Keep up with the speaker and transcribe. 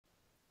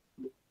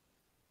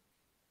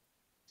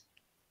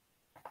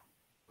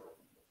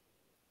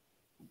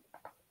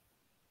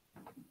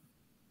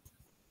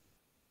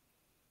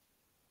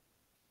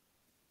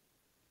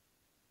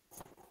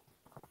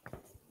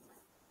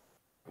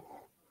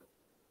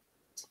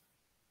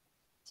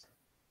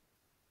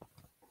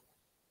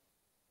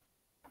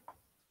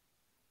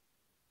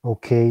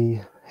Okay,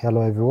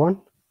 hello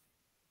everyone.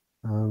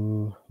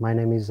 My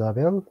name is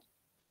Abel,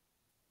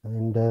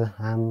 and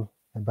I'm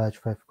a batch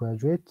 5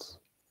 graduate.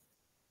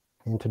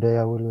 And today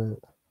I will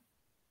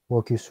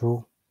walk you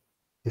through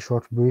a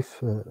short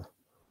brief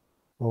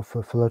of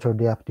Flutter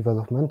D app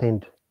development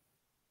and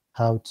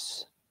how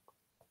it's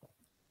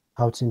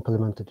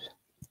implemented.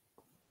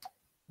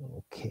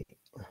 Okay,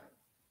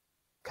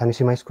 can you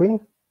see my screen?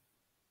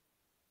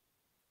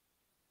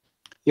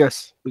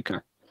 Yes, we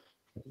can.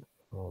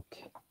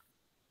 Okay.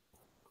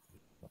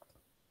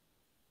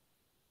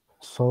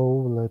 So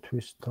let me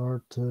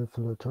start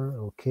Flutter.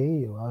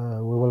 Okay,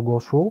 we will go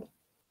through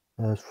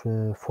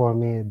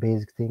 4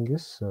 basic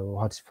things.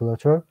 What's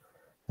Flutter?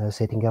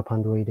 Setting up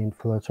Android in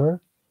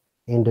Flutter,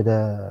 and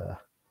the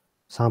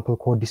sample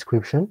code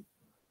description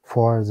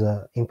for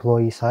the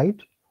employee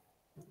side,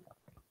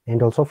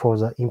 and also for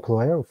the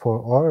employer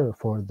or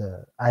for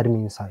the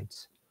admin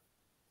sides.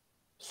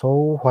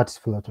 So what's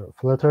Flutter?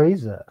 Flutter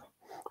is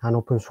an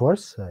open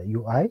source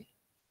UI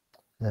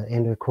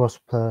and a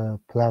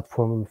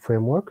cross-platform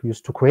framework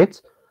used to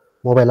create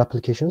mobile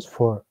applications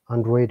for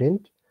Android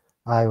and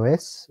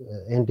iOS,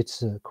 and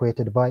it's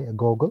created by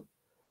Google.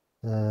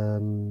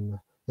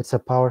 It's a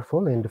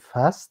powerful and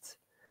fast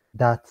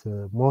that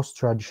most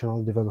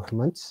traditional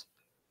developments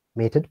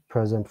method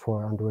present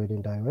for Android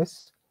and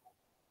iOS,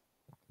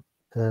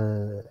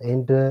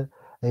 and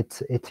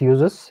it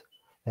uses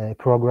a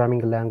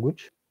programming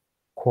language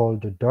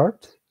called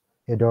Dart.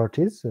 Dart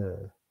is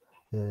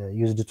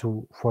used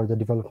for the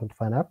development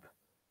of an app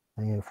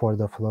for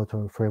the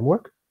Flutter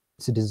framework.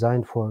 It's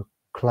designed for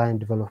client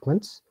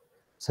developments,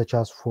 such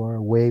as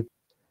for web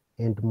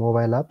and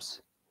mobile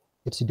apps.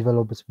 It's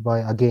developed by,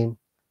 again,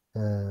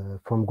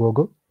 from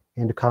Google,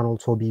 and can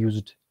also be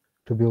used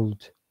to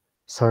build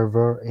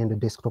server and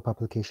desktop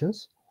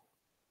applications.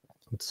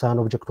 It's an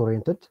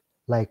object-oriented,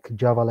 like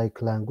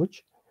Java-like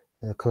language,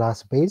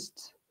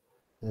 class-based,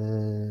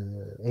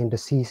 and the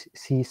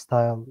C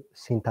style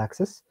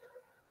syntaxes.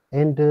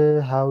 And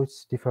how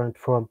it's different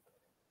from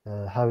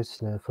how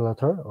is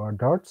Flutter or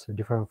Dart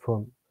different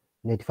from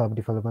native app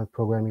development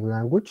programming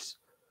languages.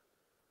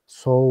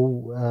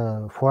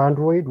 So for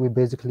Android, we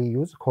basically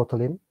use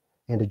Kotlin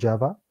and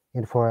Java,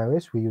 and for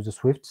iOS, we use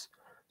Swift.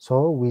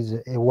 So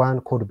with a one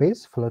code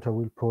base, Flutter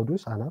will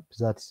produce an app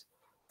that's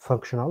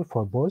functional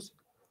for both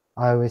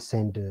iOS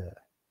and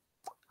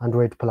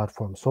Android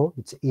platform. So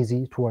it's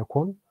easy to work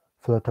on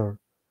Flutter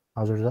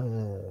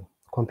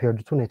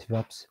compared to native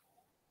apps.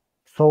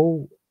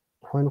 So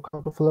when you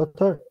come to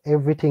Flutter,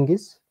 everything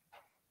is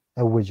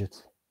a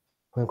widget.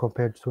 When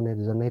compared to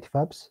the native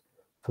apps,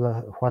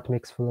 what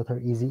makes Flutter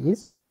easy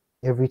is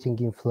everything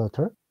in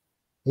Flutter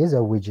is a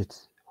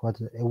widget.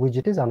 What a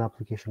widget is an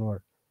application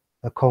or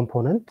a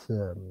component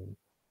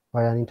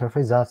or an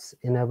interface that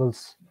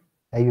enables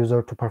a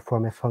user to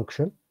perform a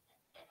function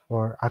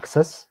or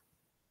access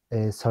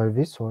a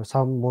service, or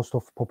most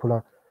of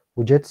popular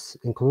widgets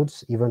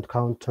includes event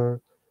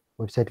counter,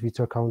 website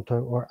visitor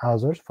counter, or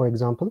others. For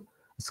example,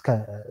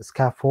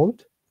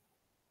 scaffold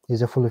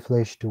is a fully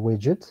fledged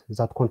widget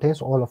that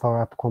contains all of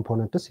our app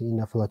components in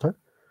a Flutter.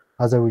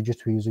 Other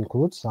widgets we use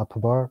includes app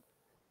bar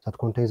that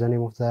contains the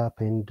name of the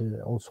app, and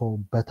also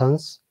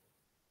buttons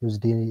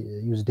used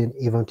in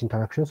event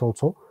interactions,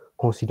 also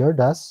considered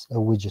as a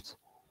widget.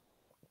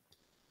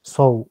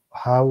 So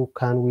how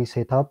can we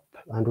set up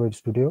Android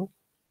Studio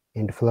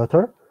in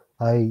Flutter?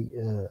 I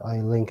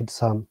linked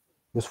some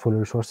useful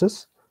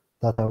resources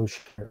that I will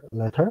share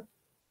later.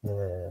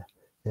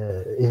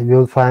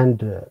 You'll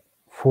find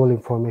full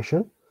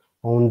information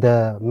on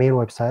the main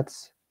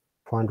websites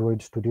for Android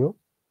Studio.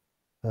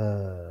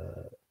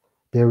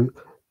 There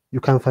you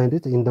can find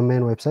it in the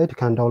main website. You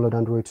can download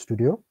Android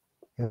Studio,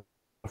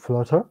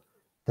 Flutter.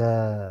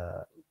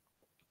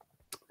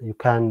 You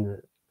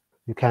can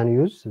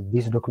use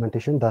this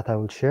documentation that I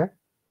will share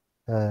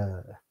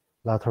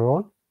later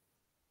on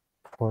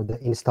for the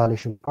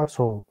installation part.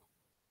 So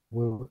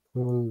we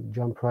will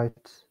jump right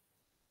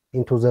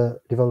into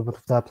the development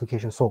of the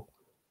application. So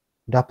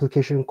the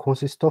application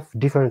consists of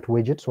different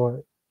widgets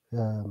or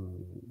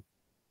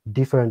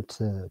different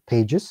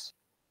pages.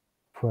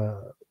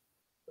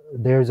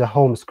 There's a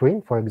home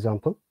screen, for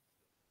example.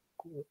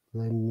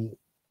 Let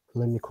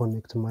me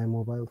connect my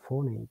mobile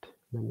phone and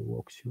let me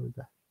walk through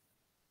that.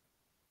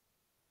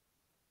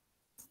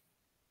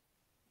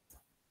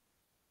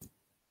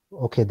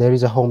 Okay, there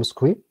is a home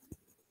screen.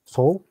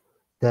 So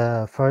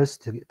the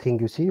first thing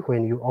you see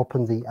when you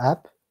open the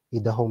app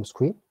is the home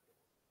screen.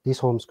 This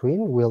home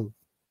screen will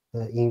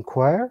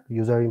inquire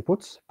user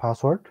inputs,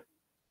 password,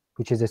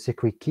 which is a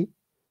secret key.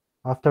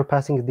 After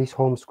passing this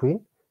home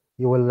screen,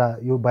 you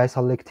will by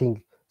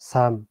selecting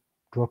some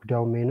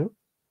drop-down menu,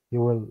 you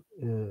will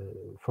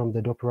from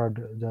the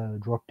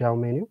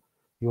drop-down menu,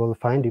 you will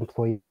find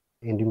employee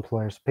and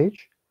employers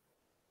page.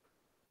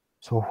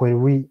 So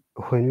when we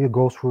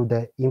go through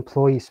the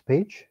employees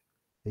page,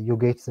 you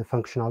get the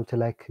functionality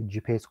like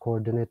GPS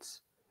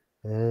coordinates,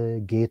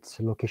 get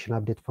location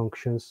update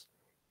functions,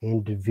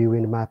 and view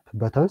and map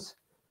buttons.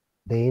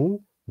 Then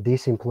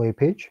this employee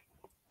page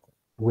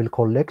will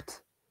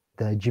collect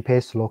the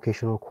GPS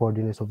locational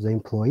coordinates of the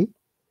employee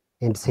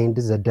and send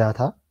the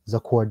data, the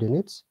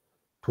coordinates,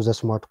 to the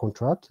smart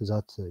contract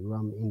that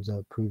ran in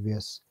the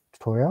previous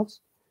tutorials.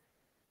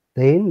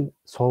 Then,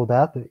 so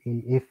that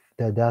if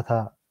the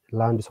data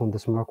lands on the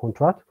smart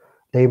contract,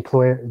 the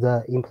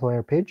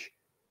employer page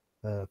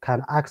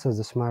can access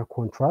the smart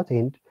contract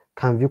and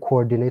can view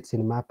coordinates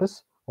in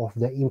maps of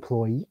the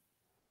employee,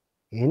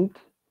 and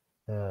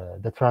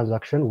the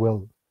transaction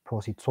will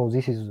proceed. So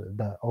this is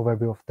the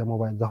overview of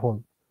the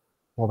whole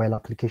mobile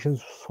application.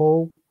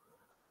 So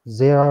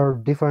there are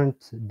different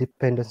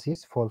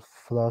dependencies for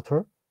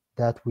Flutter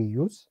that we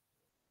use.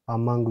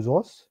 Among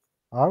those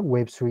are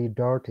Web3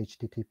 Dart,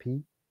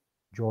 HTTP,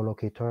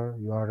 geolocator,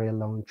 URL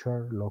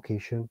launcher,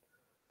 location,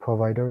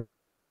 provider,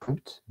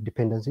 script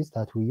dependencies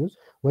that we use.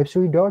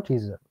 Web3 Dart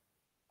is a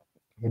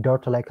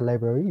Dart-like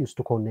library used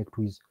to connect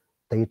with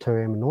the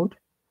Ethereum node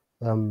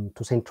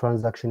to send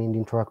transaction and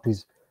interact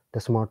with the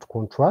smart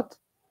contract.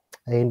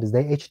 And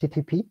the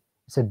HTTP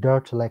is a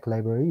Dart-like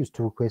library used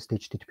to request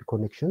HTTP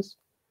connections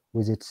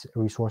with its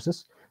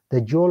resources.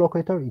 The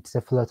geolocator, it's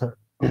a Flutter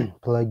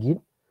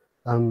plugin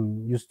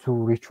used to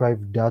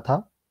retrieve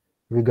data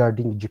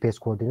regarding GPS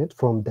coordinate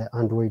from the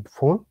Android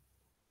phone.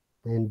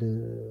 And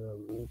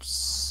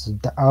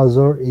the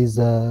other is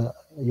a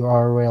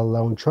URL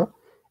launcher.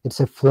 It's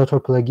a Flutter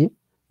plugin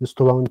used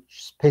to launch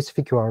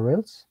specific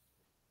URLs.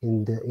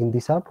 In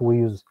this app, we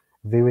use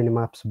viewing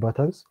maps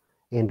buttons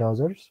and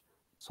others.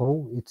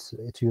 So it's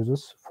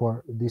uses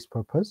for this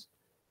purpose.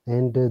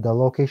 And the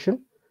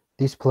location,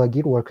 this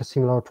plugin works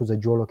similar to the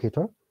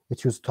geolocator.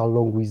 It's used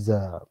along with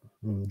the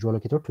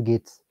geolocator to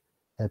get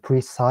a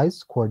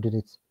precise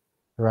coordinate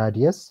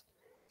radius.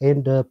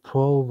 And the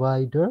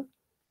provider,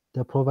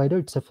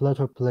 it's a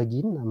Flutter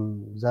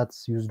plugin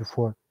that's used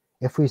for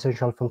a few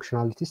essential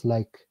functionalities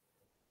like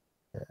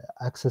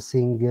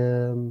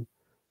accessing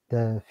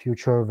the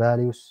future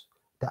values,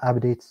 the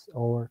updates,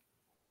 or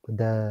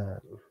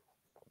the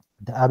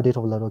update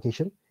of the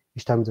location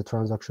each time the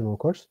transaction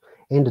occurs.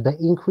 And the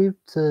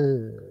encrypt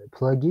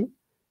plugin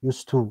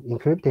used to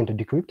encrypt and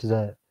decrypt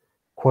the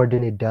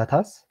coordinate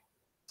data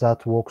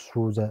that walks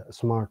through the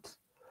smart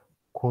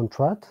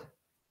contract.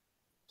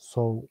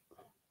 So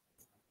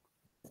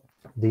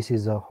this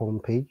is a home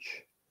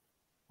page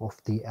of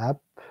the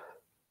app.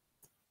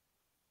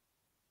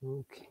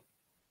 Okay.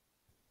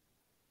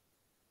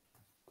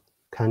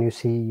 Can you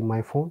see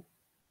my phone?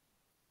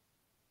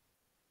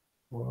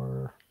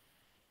 Or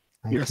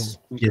Yes.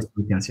 Yes,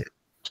 we can see it.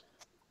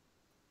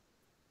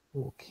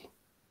 Okay.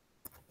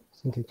 I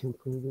think I can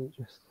put it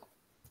just.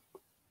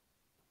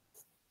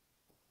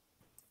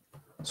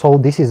 So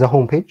this is the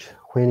home page.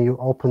 When you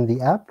open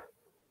the app,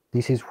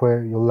 this is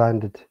where you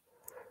landed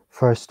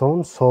first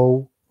on.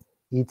 So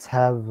it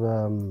have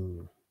a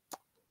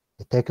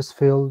text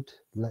field.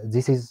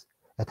 This is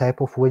a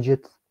type of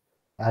widget,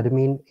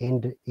 admin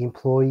and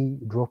employee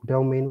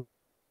drop-down menu.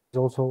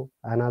 There's also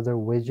another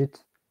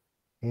widget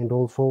and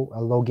also a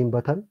login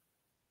button.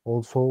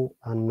 Also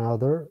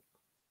another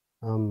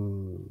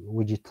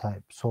widget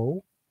type.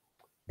 So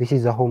this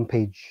is the home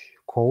page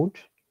code.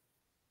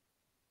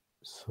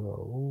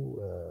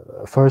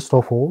 So first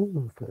of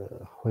all,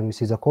 when we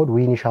see the code,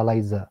 we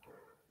initialize the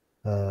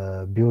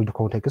build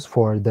context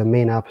for the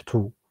main app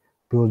to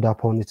build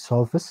upon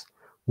itself.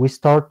 We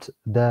start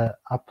the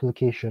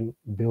application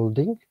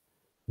building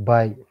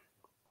by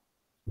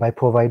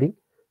providing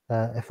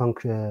a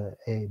function,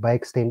 by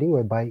extending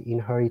or by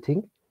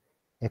inheriting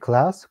a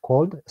class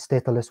called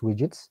stateless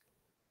widgets.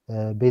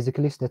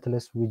 Basically,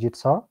 stateless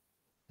widgets are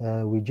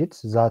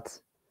widgets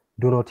that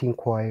do not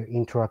require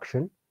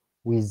interaction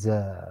with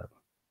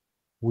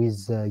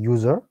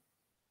user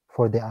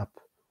for the app.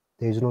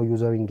 There is no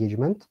user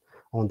engagement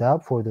on the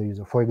app for the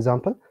user. For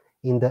example,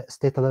 in the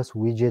stateless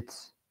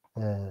widgets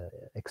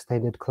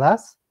extended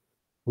class,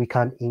 we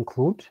can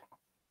include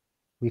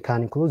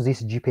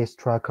this GPS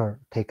tracker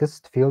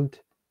text field.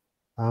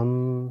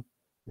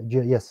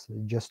 Yes,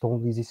 just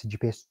only this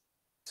GPS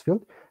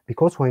field,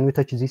 because when we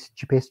touch this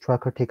GPS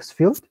tracker text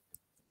field,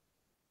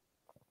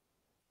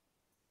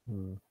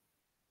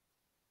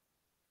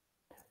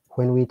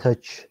 when we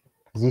touch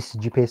this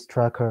GPS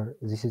tracker,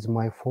 this is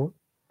my phone.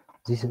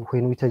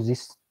 When we touch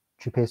this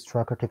GPS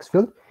tracker text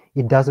field,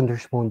 it doesn't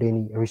respond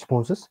any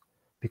responses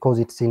because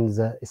it's in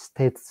the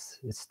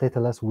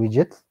stateless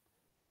widget.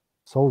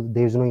 So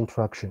there's no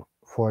interaction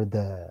for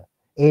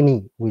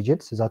any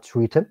widgets that's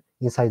written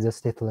inside the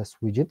stateless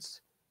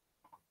widgets.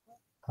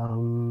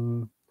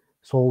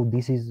 So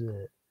this is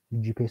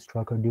GPS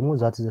tracker demo.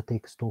 That's the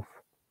text of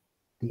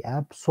the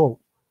app. So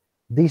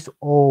this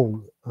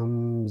all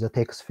the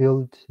text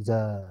field,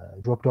 the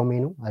drop-down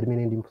menu,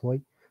 admin and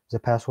employee, the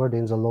password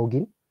and the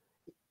login,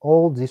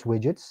 all these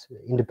widgets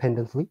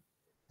independently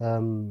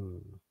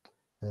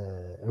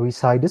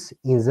resides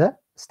in the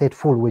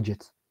stateful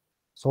widget.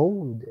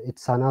 So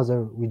it's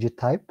another widget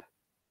type.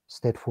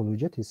 Stateful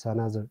widget is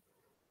another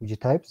widget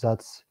type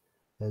that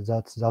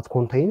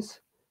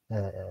contains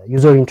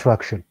user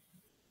interaction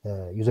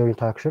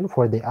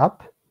for the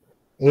app,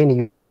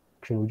 any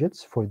interaction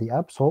widgets for the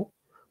app. So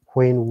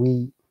when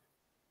we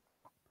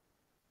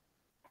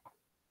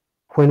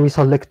When we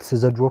select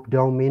the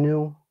drop-down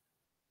menu,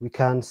 we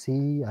can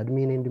see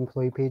admin and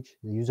employee page.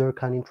 The user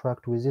can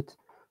interact with it.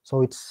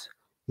 So it's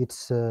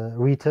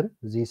written.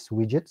 This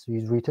widget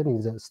is written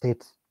in the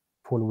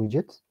stateful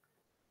widget.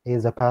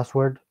 Is a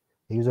password.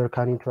 The user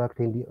can interact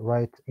and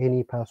write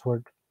any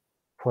password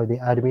for the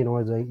admin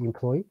or the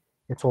employee.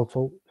 It's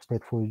also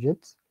stateful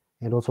widgets,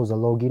 and also the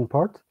login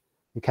part.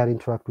 You can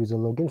interact with the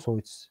login, so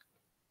it's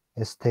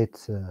a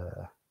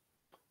stateful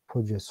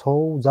widget.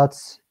 So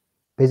that's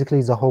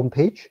basically the home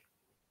page.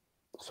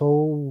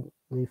 So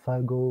if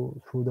I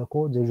go through the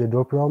code, there's a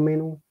drop-down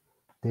menu,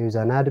 there's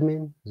an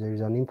admin,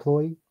 there's an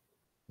employee.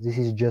 This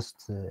is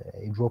just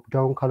a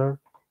drop-down color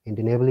and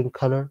enabling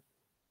color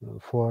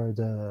for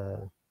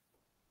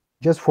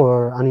just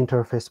for an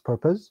interface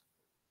purpose,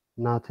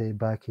 not a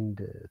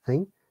backend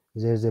thing.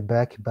 There's a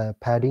back by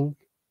padding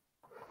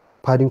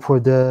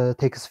for the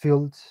text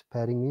field.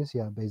 Padding means,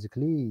 yeah,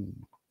 basically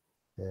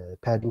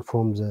padding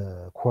from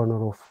the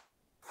corner of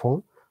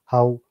phone.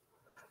 How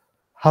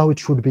it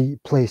should be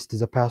placed,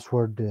 the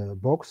password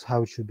box,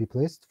 how it should be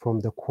placed from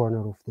the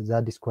corner of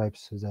that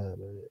describes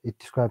it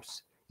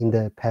describes in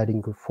the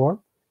padding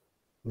form,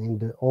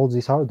 and all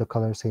these are the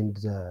colors and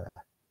the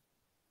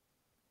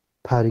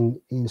padding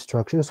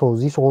instructions. So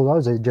these all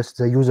are just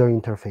the user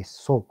interface.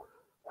 So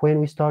when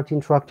we start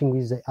interacting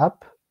with the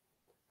app,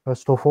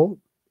 first of all,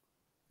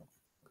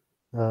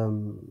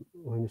 when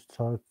you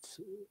start,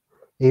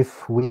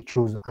 if we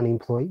choose an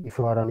employee, if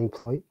you are an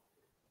employee,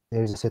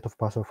 there is a set of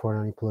password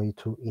for an employee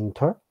to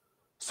enter.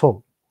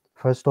 So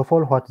first of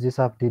all, what this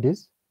app did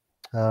is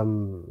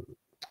password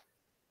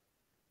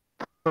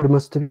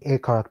must be a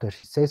character. It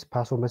says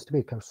password must be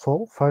a character.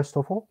 So first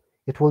of all,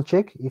 it will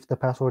check if the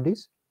password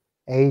is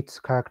 8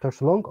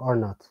 characters long or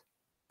not.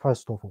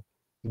 First of all,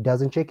 it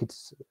doesn't check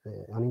it's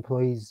an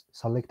employee is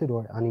selected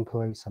or an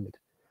employee is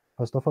selected.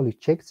 First of all, it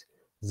checks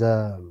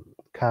the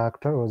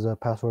character or the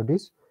password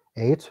is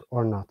 8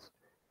 or not.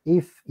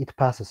 If it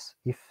passes,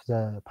 if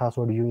the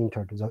password you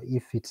entered, so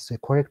if it's a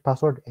correct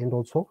password and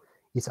also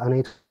it's an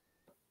 8,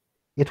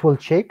 it will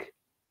check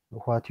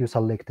what you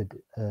selected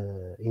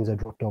in the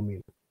drop-down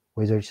menu,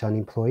 whether it's an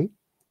employee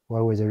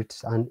or whether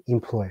it's an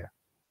employer.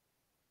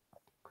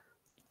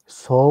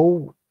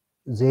 So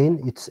then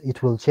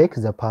it will check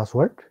the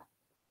password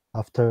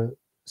after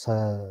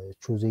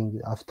choosing,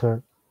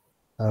 after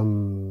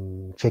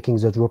checking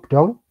the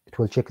drop-down. It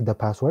will check the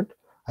password.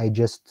 I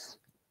used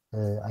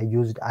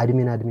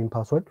admin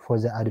password for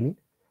the admin,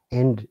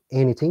 and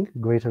anything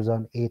greater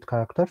than 8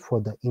 characters for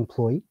the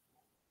employee.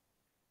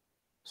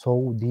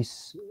 So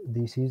this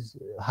is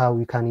how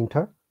we can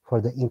enter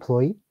for the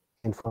employee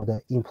and for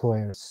the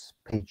employer's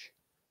page.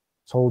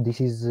 So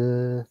this is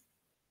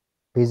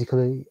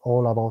basically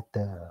all about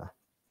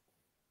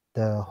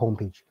the home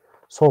page.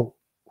 So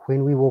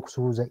when we walk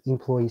through the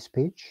employees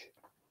page,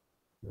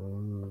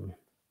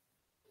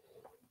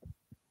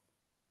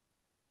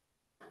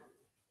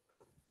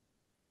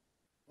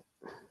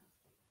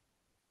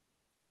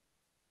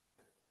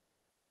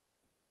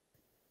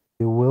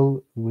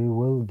 we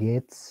will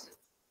get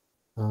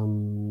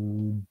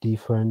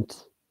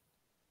different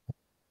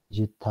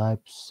widget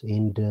types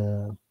and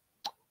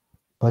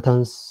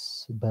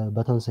buttons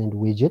and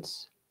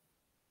widgets.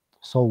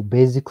 So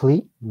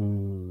basically,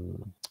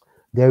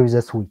 there is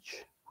a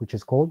switch which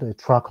is called a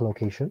track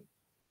location.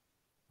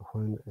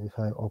 If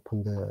I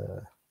open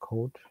the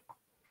code,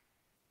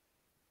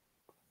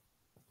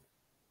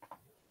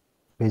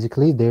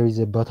 basically there is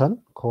a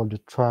button called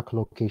track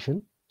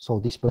location. So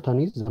this button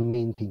is the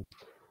main thing.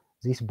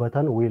 This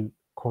button will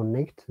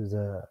connect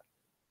the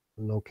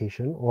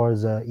location or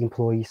the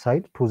employee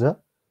side to the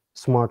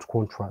smart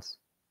contract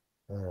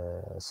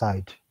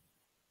side.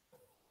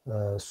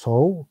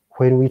 So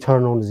when we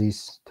turn on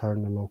this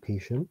turn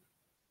location,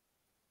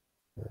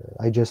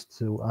 I'm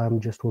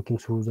just walking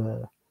through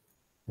the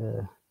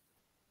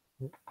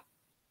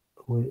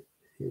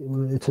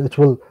it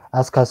will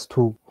ask us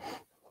to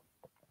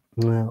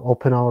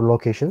open our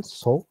locations.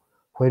 So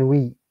when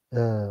we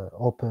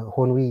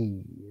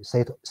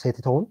set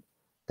it on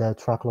the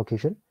track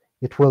location,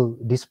 it will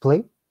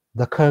display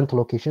the current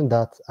location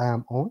that I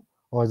am on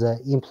or the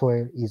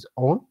employer is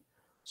on.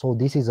 So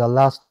this is the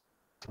last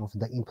of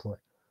the employer.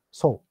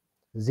 So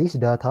this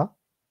data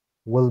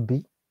will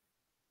be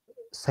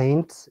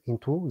sent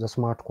into the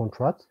smart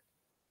contract,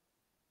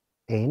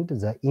 and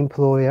the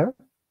employer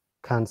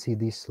can see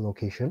this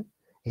location,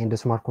 and the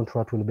smart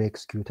contract will be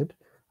executed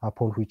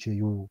upon which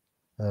you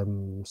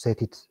set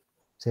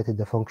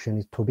the function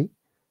is to be.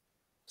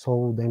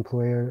 So the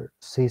employer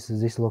sees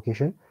this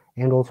location,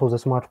 and also the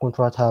smart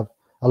contract have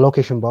a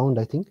location bound.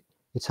 I think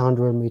it's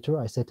 100 meter.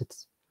 I set it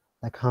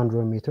like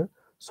 100 meter.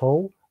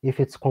 So if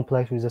it's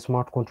complies with the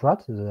smart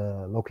contract,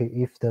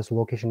 if this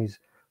location is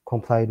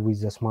complied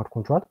with the smart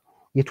contract,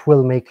 it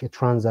will make a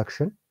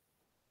transaction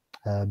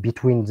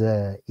between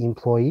the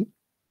employee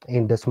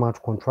and the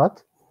smart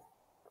contract.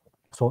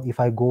 So if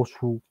I go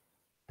through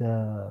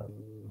the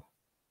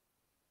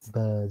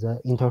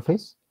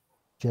interface,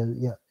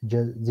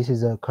 this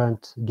is a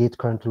get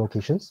current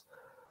locations.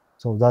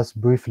 So that's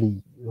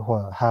briefly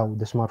how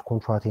the smart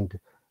contract and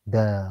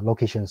the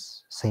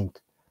locations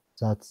sent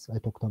that I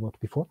talked about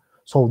before.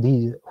 So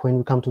when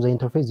we come to the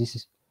interface,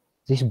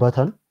 this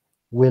button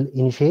will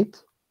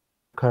initiate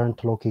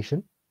current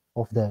location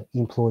of the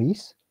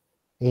employees,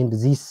 and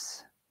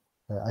this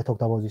I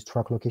talked about this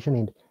track location,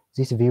 and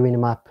this viewing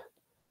map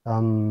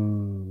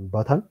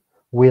button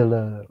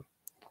will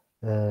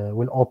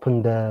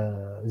open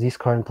this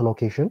current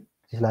location,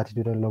 this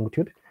latitude and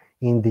longitude,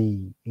 in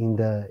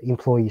the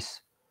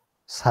employees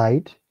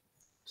side.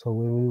 So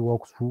when we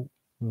walk through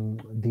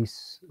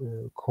this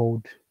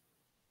code,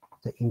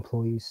 the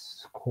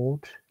employees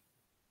code.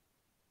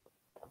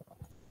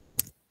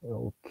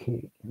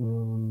 Okay,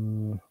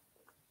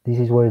 this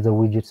is where the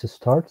widgets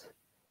start.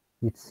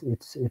 It's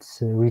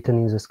written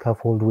in the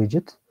scaffold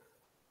widget.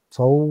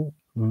 So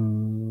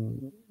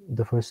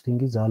the first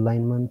thing is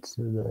alignment.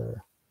 The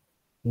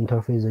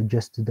interface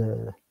adjust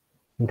the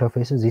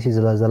interfaces. This is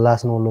the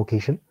last known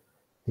location.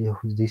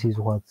 This is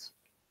what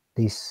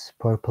this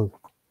purple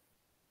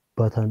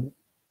button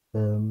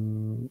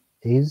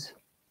is.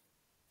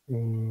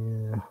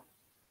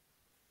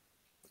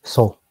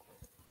 So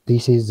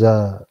this is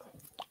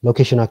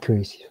location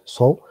accuracy.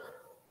 So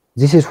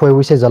this is where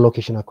we say the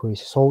location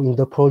accuracy. So in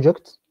the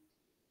project,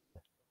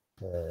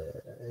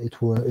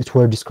 it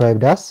were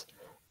described as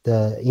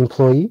the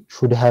employee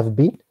should have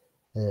been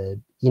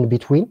in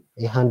between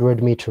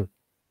 100-meter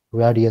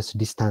radius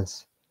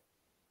distance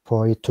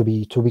for it to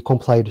be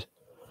complied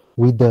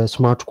with the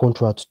smart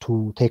contract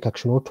to take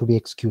action or to be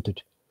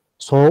executed.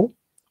 So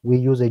we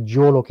use a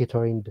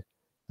geolocator and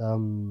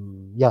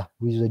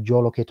we use a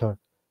geolocator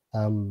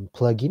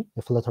plugin,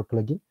 a Flutter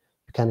plugin.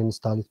 You can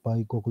install it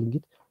by googling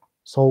it.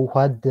 So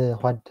what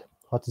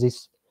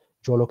this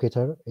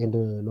geolocator and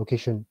the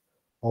location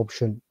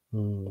option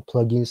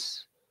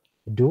plugins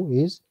do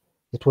is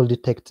it will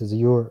detect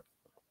your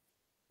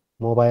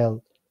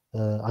mobile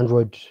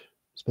Android,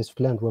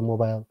 specifically Android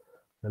mobile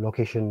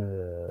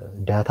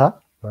location data,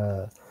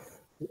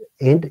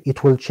 and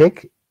it will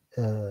check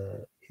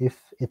if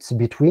it's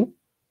between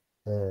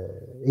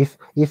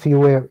if you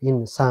were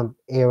in some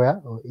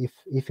area, or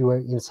if you were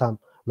in some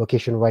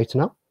location right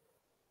now.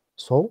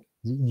 So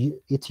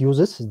it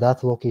uses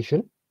that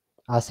location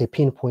as a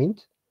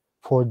pinpoint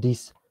for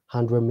this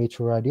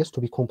 100-meter radius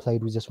to be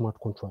complied with the smart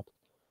contract.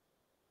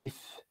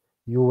 If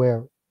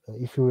your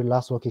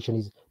last location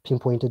is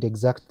pinpointed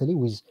exactly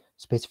with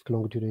specific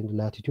longitude and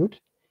latitude,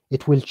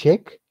 it will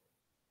check,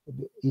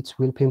 it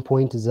will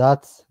pinpoint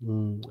that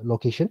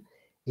location,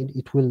 and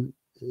it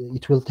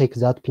will take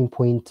that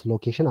pinpoint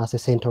location as a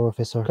center of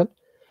a circle,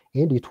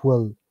 and it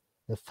will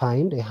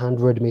find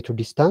 100-meter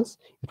distance.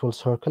 It will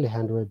circle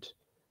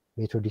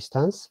 100-meter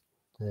distance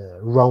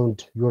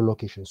around your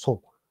location.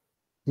 So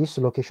this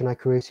location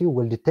accuracy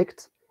will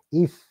detect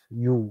if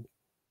you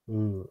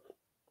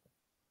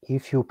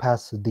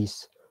pass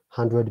this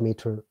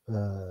 100-meter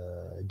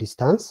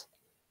distance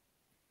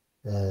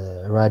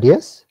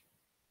radius,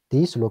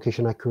 this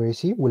location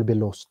accuracy will be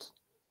lost,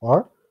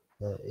 or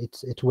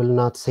it will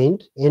not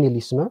send any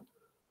listener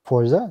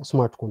for the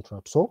smart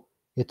contract. So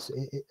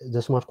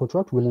the smart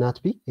contract will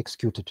not be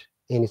executed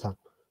anytime.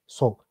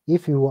 So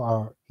if you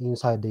are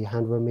inside the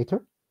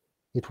 100-meter,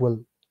 it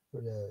will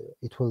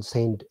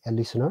send a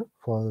listener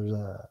for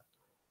the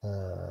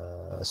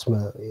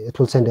it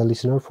will send a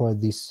listener for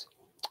this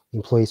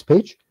employees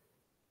page.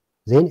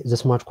 Then the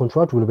smart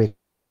contract will be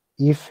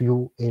if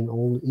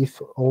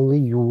only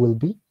you will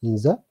be in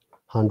the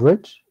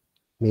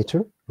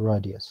 100-meter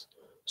radius.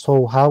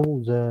 So how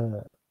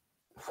the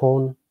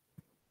phone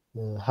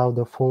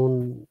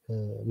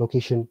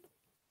location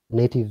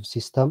native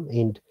system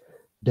and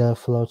the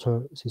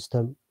Flutter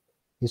system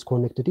is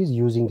connected is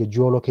using a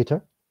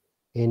geolocator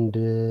and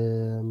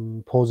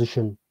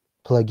position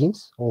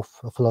plugins of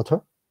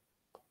Flutter.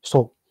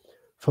 So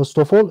first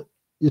of all,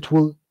 it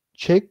will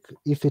check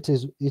if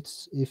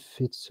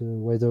it's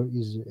whether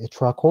is a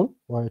track on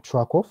or a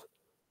track off,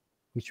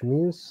 which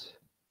means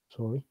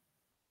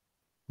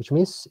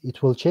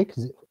it will check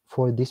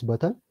for this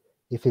button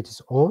if it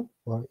is on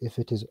or if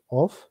it is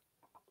off.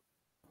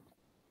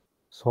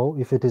 So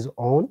if it is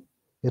on,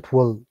 it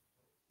will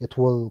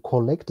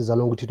collect the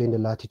longitude and the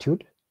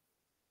latitude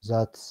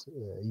that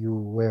you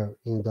were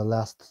in the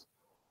last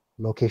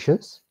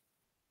locations,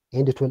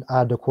 and it will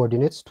add the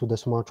coordinates to the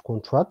smart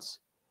contracts.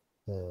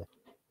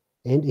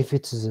 And if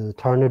it is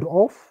turned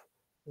off,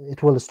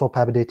 it will stop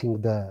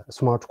updating the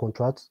smart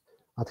contracts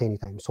at any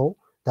time. So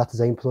that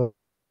the employer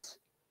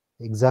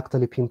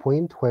exactly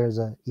pinpoint where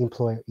the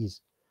employer is.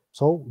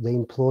 So the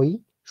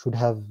employee should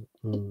have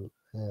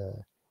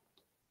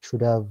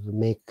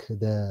make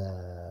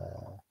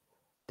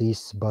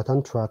this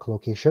button track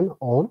location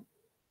on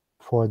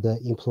for the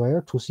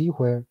employer to see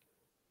where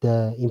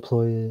the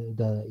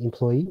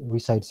employee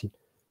resides in.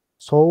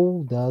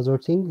 So the other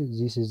thing,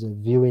 this is a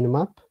viewing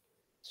map,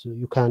 so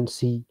you can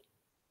see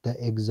the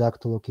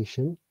exact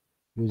location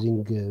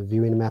using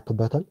viewing map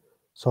button.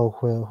 So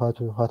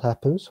what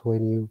happens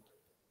when you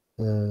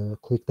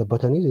click the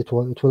button is it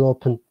will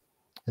open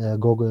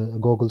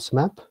Google's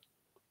map,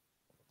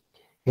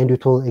 and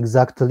it will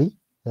exactly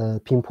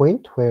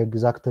pinpoint where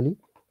exactly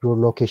your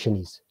location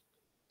is.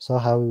 So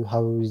how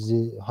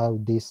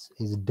this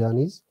is done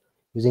is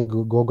using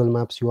Google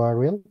Maps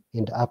URL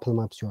and Apple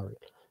Maps URL.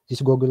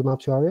 This Google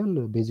Maps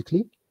URL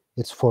basically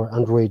it's for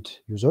Android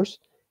users,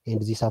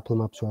 and this Apple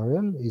Maps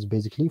URL is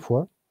basically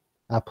for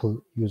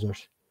Apple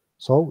users.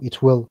 So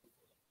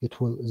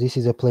this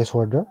is a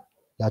placeholder,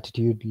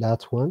 latitude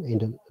lat1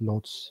 and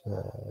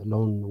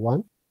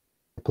lone1,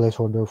 a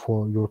placeholder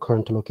for your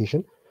current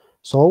location.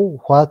 So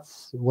what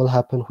will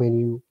happen when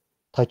you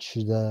touch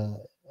the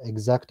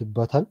exact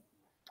button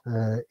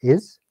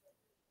is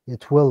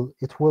it will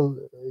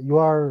you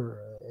are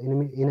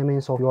in a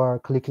means of you are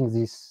clicking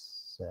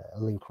this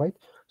link, right?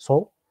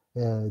 So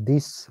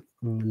this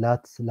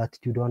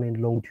latitude one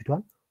and longitude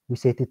one, we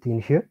set it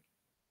in here,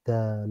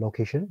 the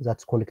location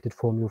that's collected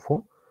from your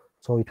phone.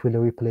 So it will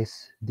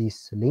replace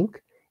this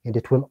link and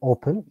it will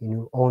open in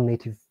your own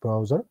native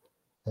browser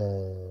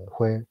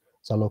where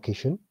the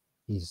location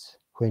is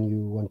when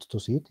you want to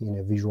see it in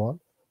a visual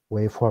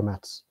way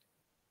formats.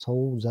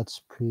 So that's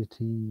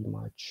pretty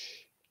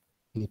much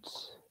it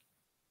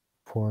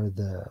for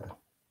the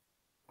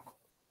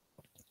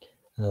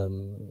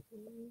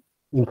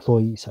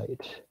employee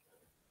side.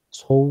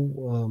 So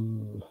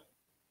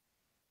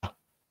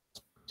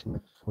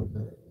for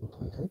the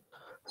employee side.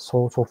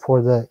 So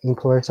for the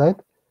employer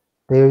side,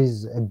 there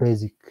is a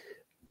basic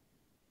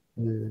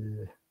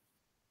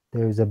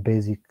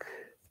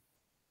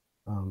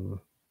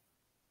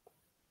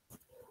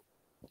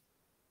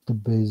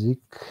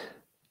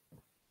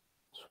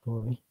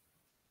sorry.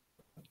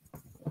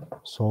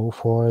 So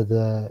for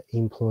the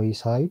employee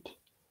side,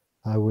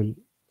 I will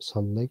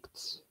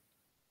select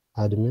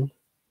admin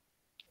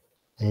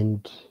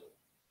and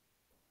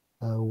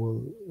I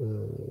will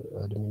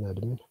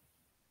admin.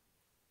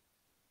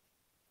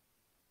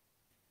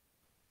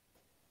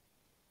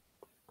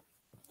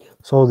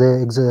 So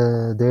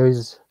there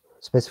is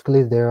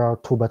specifically there are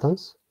two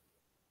buttons,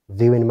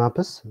 view and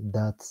maps,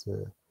 that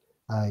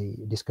I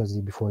discussed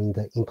it before in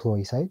the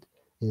employee side.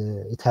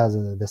 It has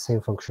the same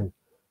function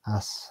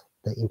as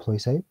the employee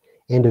side,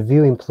 and the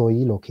view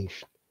employee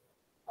location.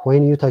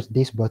 When you touch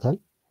this button,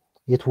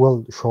 it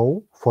will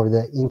show for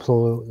the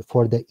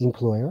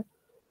employer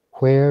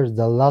where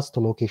the last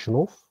location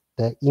of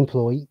the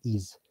employee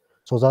is,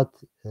 so that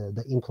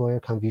the employer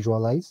can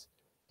visualize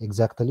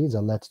exactly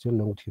the latitude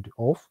longitude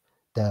of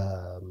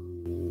the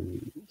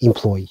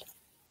employee.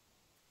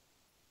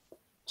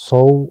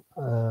 So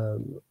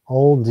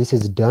all this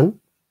is done.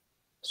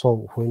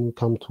 So when you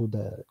come to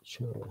the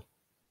child's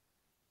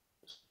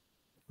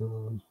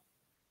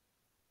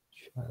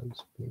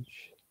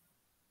page,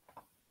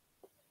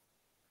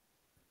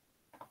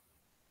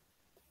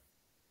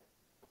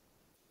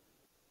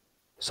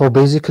 so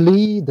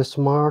basically the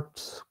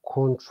smart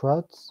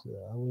contract,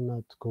 I will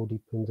not go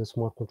deep in the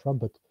smart contract,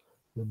 but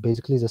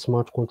basically the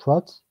smart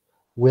contract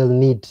will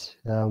need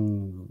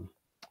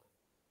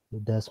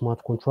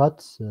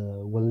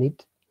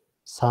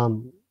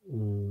some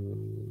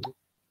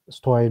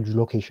storage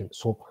location.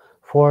 So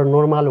for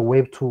normal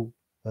Web2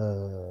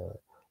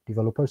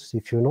 developers,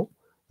 if you know,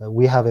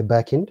 we have a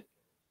backend.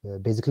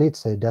 Basically,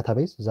 it's a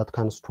database that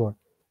can store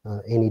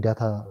any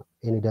data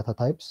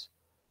types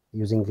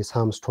using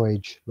some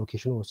storage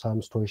location or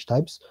some storage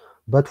types.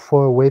 But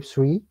for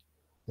Web3,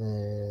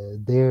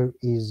 there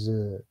is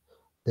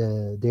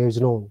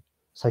no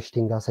such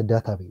thing as a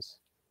database.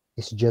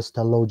 It's just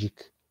a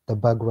logic. The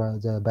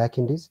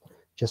backend is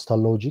just a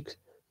logic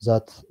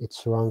that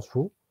it's run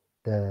through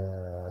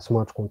the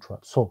smart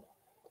contract. So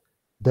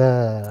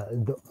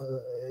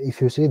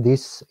if you see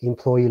this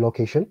employee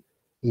location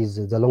is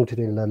the longitude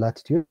and the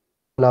latitude,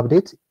 will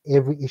update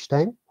each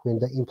time when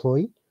the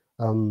employee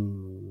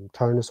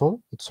turns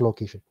on its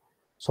location.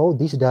 So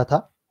this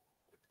data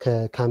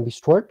can be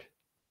stored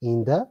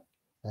in the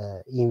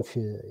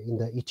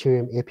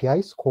Ethereum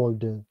APIs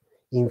called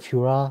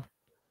Infura,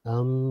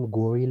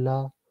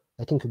 Gorilla.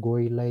 I think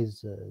Gorilla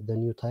is the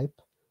new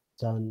type.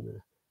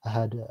 Then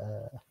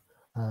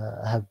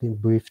I have been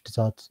briefed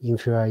that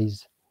Infura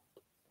is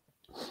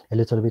a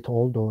little bit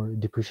old or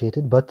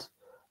depreciated, but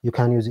you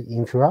can use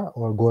Infura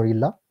or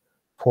Gorilla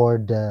for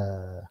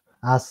the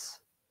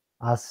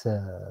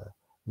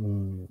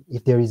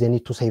if there is a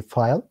need to save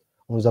file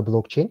on the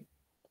blockchain,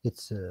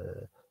 it's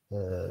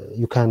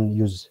you can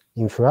use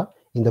Infra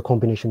in the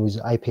combination with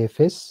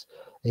IPFS,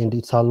 and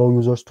it's allow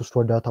users to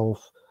store data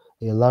of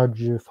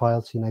larger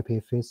files in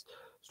IPFS,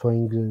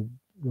 storing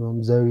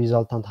the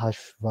resultant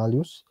hash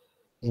values,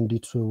 and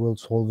it will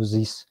solve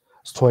this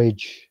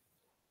storage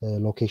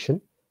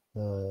location,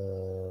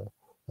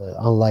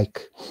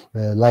 unlike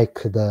like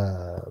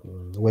the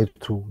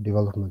Web2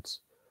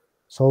 developments.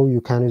 So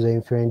you can use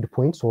Infra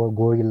endpoints or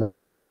Gorilla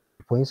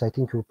endpoints. I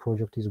think your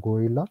project is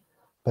Gorilla,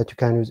 but you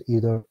can use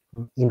either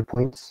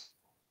endpoints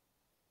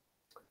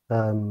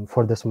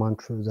for the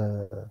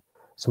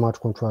smart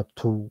contract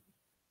to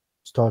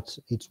start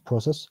its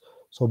process.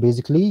 So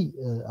basically,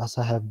 as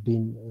I have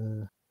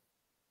been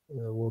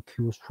walk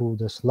you through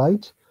the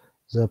slide,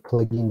 the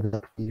plugin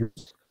that we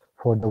use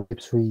for the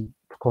Web3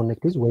 to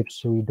connect is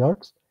Web3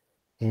 Dart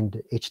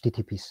and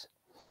HTTPs.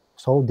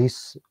 So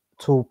these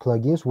two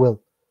plugins will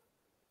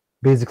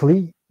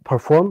basically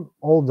perform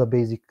all the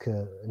basic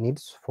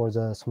needs for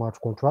the smart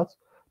contract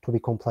to be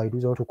complied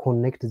with, or to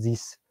connect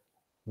this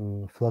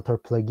Flutter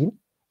plugin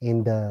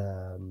and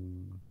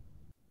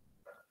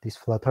this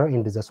Flutter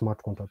and the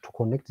smart contract, to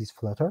connect this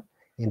Flutter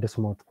and the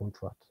smart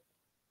contract.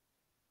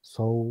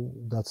 So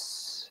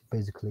that's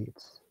basically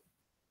it.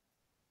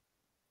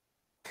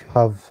 If you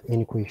have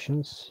any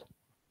questions,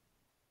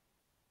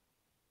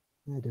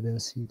 I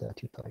didn't see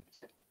that you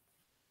typed.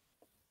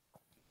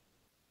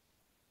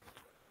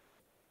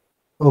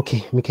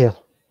 Okay,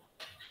 Mikhail.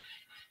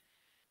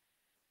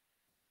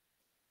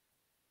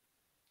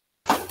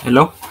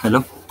 Hello,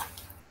 hello,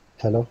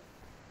 Hello.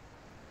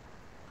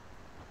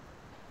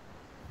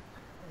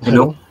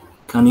 hello.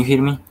 Can you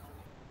hear me?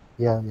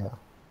 Yeah,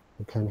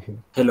 I can hear.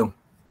 Hello.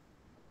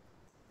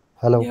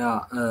 Hello. Yeah,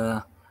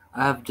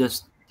 I have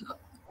just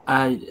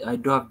I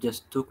do have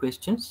just two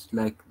questions.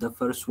 Like the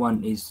first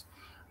one is,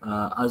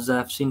 as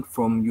I've seen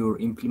from your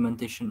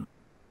implementation.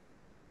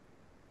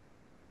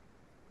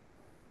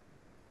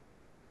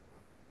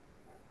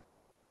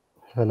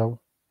 Hello.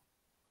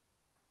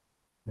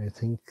 I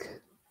think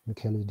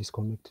Mikhail is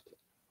disconnected.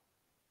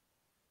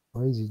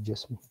 Why is it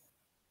just me?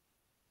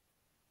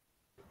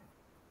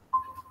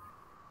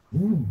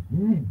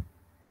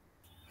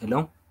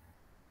 Hello.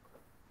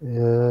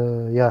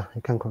 Yeah, I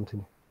can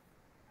continue.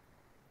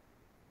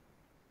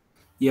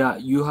 Yeah,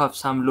 you have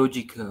some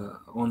logic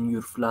on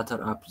your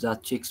Flutter app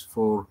that checks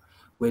for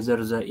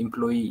whether the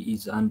employee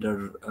is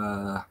under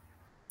a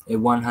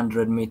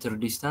 100-meter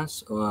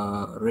distance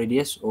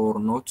radius or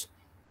not.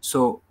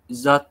 So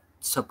is that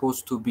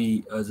supposed to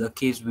be the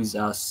case with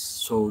us?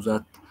 So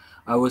that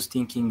I was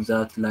thinking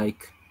that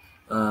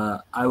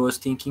I was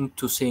thinking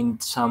to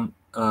send some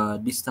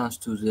distance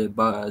to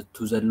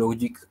the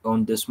logic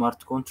on the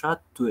smart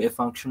contract, to a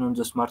function on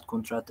the smart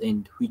contract,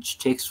 and which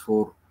checks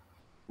for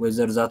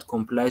whether that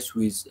complies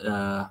with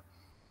a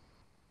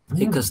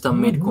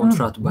custom made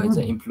contract by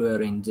the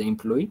employer and the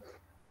employee.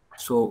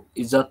 So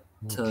is that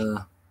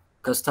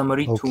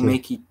customary to Okay.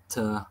 make it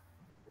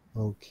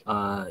Okay.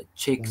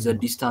 check the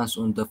distance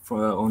on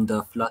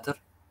the Flutter?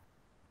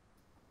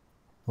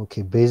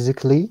 Okay.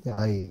 Basically,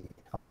 I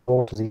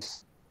want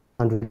this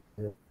 100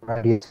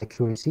 radius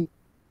accuracy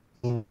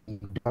in the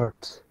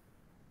Dart,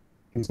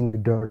 using the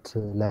Dart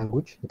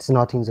language. It's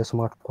not in the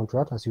smart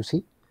contract, as you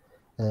see.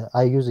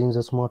 I use in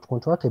the smart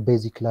contract a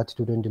basic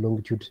latitude and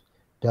longitude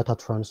data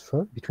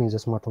transfer between the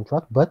smart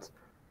contract. But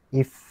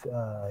if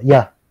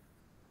yeah,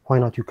 why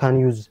not? You can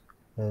use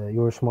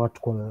your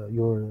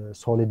your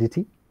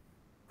Solidity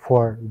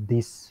for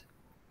this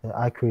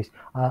accuracy.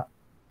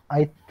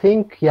 I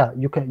think, yeah,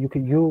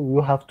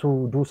 you have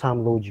to do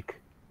some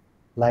logic,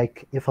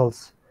 like if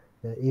else,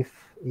 if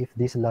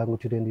this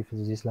longitude and if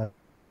this latitude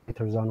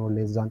greater than or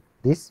less than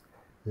this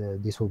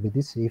will be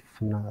this.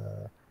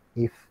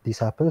 If this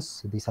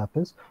happens, this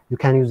happens. You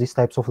can use these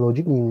types of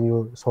logic in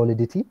your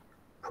Solidity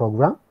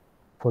program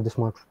for the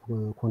smart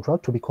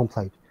contract to be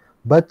complied.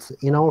 But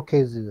in our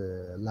case,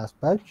 last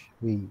batch,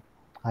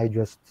 I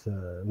just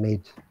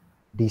made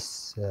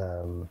this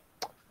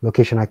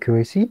location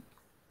accuracy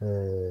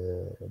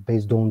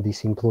based on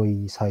this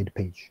employee side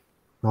page,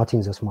 not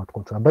in the smart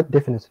contract. But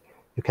definitely,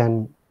 you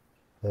can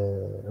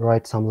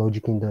write some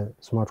logic in the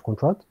smart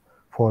contract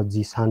for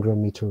this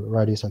 100-meter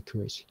radius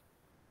accuracy.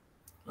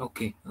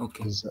 Okay,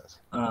 okay. Is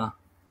that?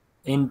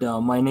 And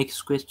my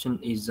next question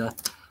is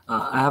that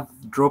I have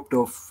dropped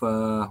off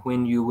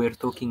when you were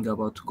talking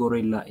about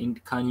Gorilla.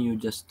 And can you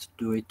just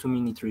do a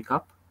 2-minute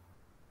recap?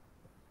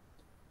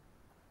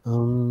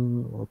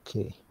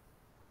 Okay.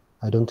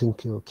 I don't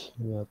think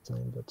we have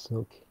time, but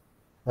okay.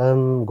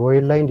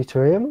 Gorilla in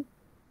Ethereum.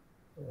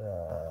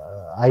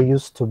 I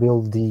used to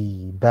build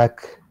the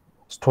back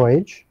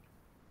storage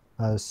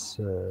as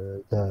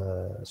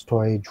the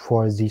storage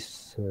for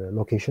this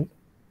location,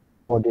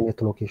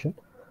 coordinate location.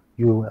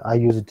 I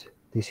used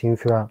this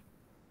Infra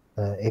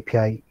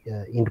API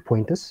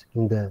endpoints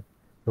in the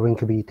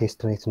Rinkeby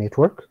testnet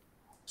network.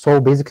 So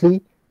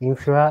basically,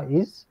 Infra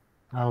is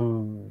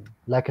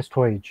like a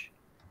storage.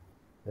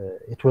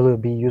 It will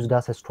be used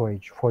as a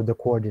storage for the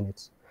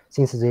coordinates.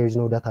 Since there is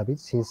no database,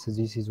 since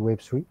this is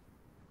Web3,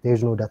 there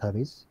is no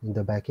database in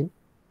the backend.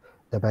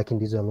 The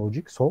backend is a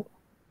logic, so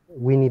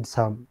we need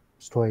some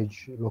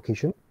storage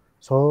location.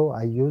 So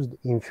I used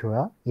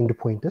Infura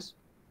endpoints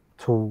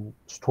to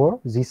store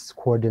these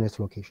coordinate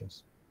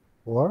locations.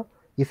 Or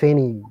if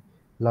any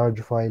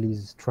large file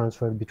is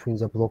transferred between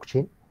the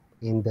blockchain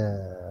and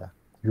the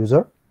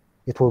user,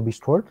 it will be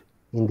stored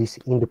in these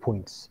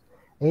endpoints.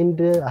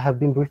 And I have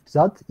been briefed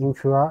that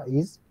Infura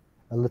is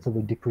a little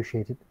bit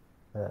depreciated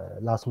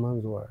last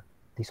month or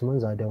this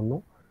month, I don't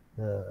know.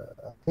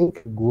 I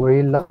think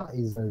Gorilla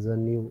is the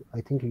new,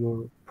 I think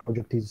your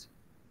project is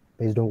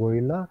based on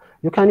Gorilla.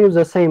 You can use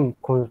the same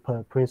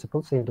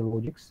principles and the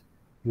logics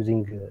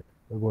using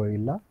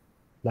Gorilla,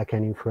 like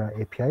an Infra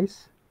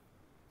APIs.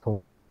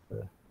 So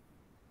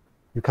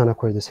you can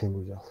acquire the same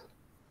result.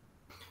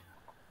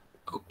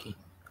 Okay,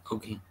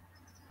 okay.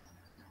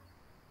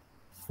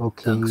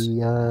 Okay. Thanks.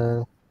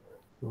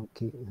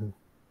 Okay.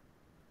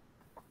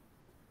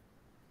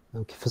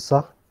 Okay,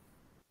 Fissa.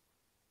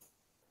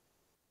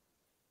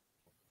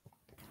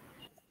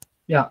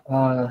 Yeah,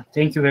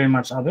 thank you very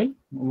much, Abel. It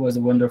was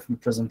a wonderful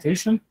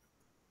presentation.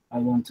 I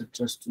wanted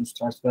just to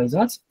start by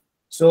that.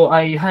 So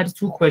I had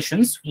two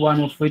questions,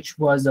 one of which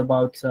was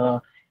about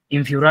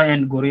Infura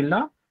and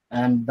Gorilla,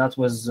 and that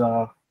was,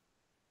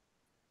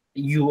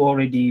 you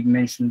already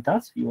mentioned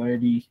that. You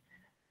already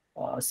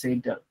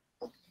said that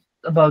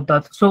about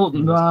that. So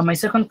my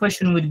second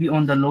question would be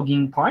on the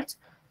logging part.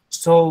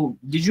 So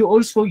did you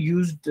also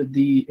use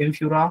the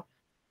Infura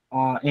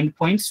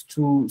endpoints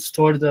to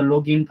store the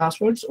login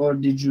passwords, or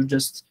did you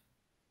just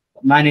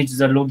manage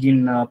the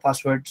login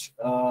password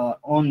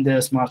on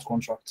the smart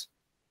contract?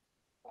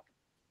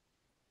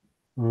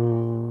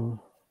 The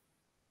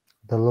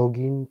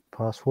login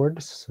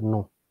passwords,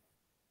 no.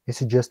 It's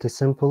just a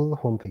simple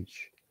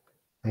homepage.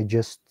 I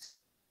just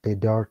the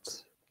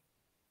Dart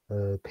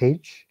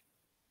page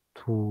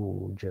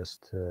to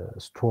just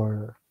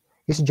store.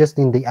 It's just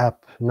in the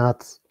app,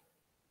 not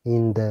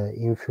in the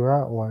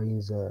Infura or in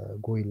the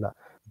Gorilla.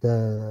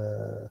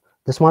 The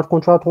smart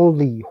contract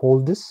only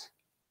holds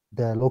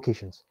the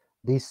locations.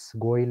 This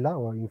Gorilla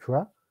or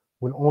Infura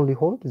will only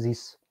hold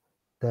this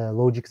the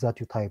logic that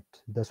you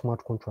typed, the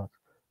smart contract,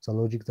 the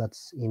logic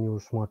that's in your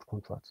smart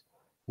contract,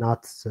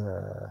 not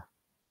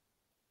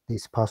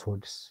these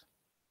passwords.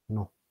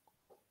 No.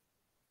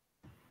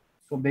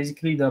 So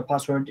basically, the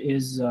password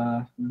is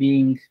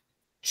being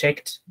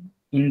checked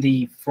in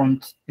the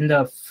front, in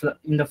the front,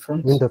 In the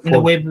front. in the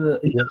web,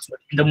 Yeah.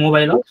 in the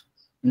mobile app,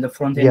 in the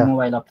front end Yeah.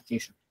 mobile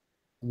application.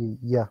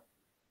 Yeah,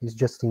 it's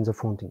just in the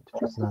front end.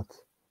 It's not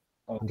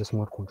in Okay. the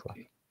smart contract.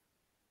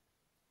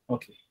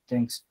 Okay,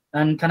 thanks.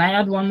 And can I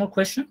add one more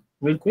question,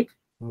 real quick?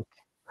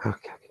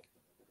 Okay.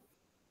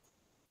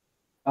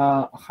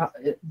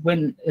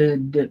 When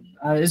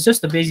it's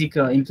just a basic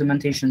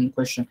implementation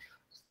question.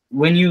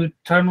 When you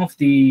turn off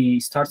the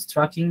start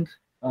tracking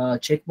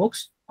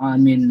checkbox, I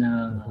mean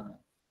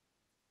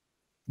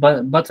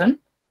button,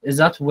 is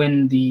that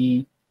when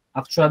the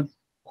actual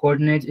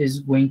coordinate is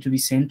going to be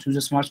sent to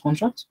the smart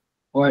contract,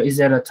 or is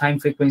there a time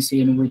frequency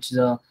in which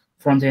the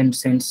front end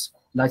sends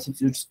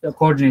latitudes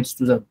coordinates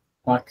to the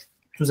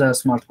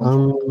smart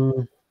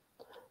contract?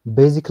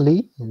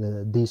 Basically,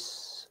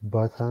 this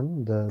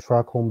button, the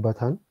track home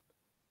button.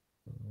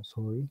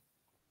 Sorry.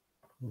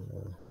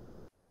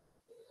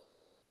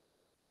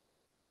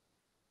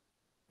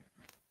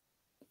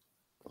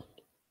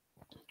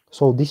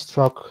 So this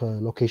track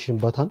location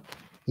button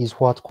is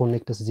what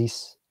connects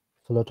this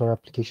Flutter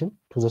application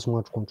to the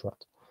smart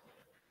contract.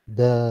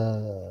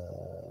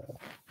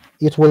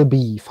 It will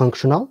be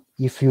functional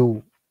if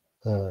you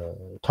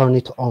turn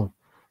it on.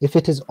 If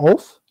it is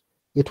off,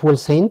 it will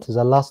send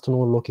the last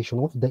known location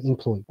of the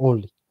employee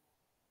only.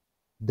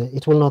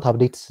 It will not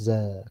update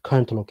the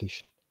current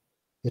location.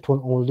 It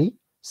will only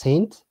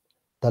send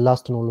the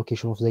last known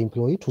location of the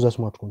employee to the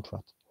smart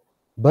contract.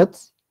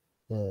 But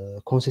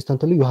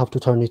consistently, you have to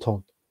turn it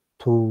on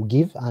to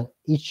give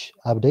each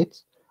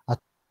update at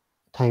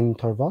time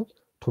interval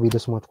to be the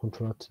smart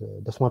contract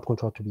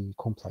to be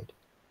complied.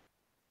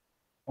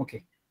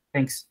 Okay,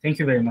 thanks. Thank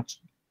you very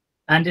much.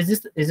 And is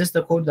this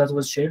the code that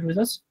was shared with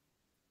us?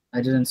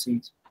 I didn't see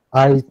it.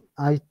 I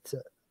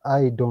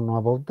don't know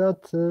about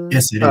that.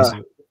 Yes, it is.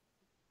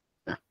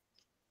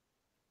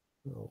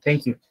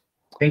 Thank you.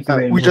 Thank you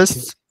very We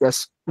much.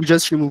 we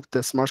just removed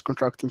the smart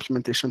contract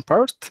implementation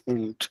part,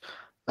 and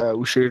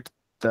we shared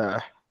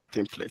the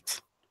template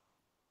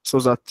so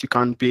that you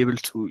can be able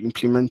to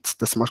implement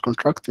the smart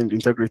contract and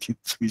integrate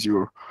it with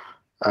your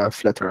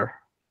Flutter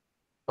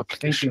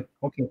application.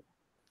 Thank you.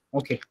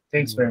 Okay.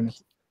 Thanks very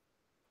much.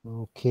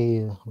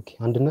 Okay.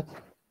 Andernet?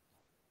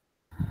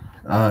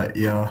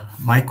 Yeah,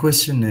 my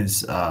question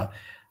is, I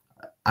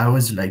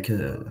was like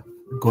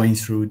going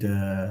through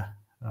the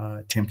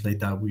template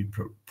that we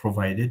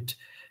provided,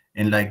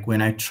 and like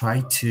when I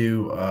try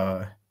to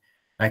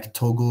like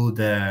toggle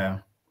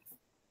the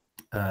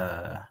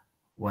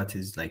what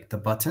is like the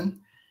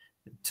button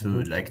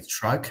to like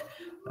track,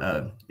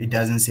 it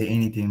doesn't say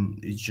anything.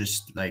 It's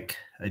just like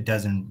it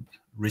doesn't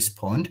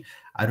respond.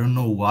 I don't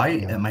know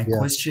why. My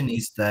question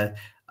is that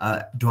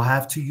do I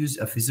have to use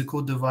a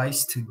physical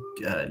device to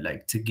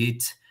like to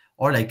get,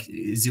 or like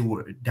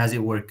does it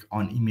work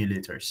on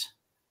emulators?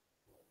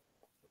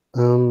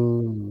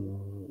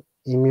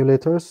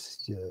 Emulators,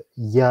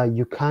 yeah,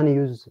 you can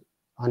use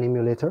an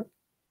emulator,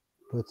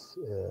 but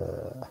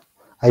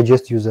I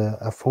just use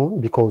a phone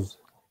because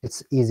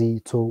it's easy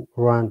to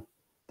run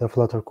the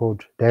Flutter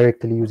code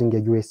directly using a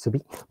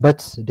USB.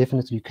 But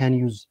definitely you can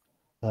use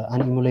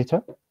an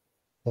emulator.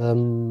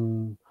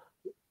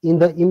 In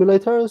the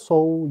emulator,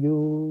 so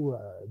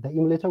the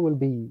emulator will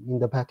be in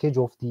the package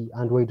of the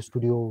Android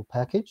Studio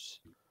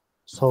package.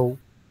 So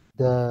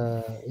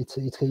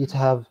it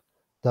have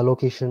the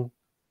location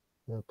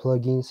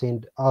plugins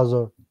and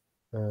other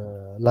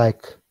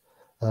like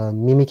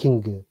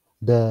mimicking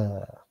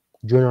the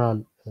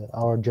general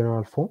our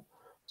general phone.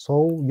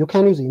 So you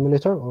can use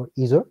emulator or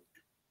either.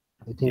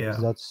 I think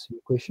that's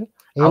your question.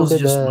 And I was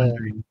just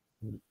wondering,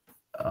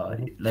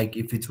 like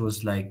if it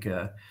was like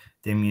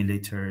the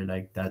emulator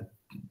like that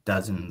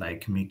doesn't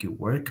like make it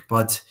work.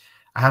 But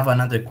I have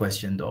another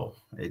question though.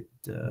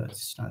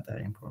 It's not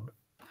that important.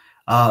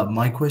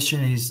 My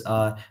question is,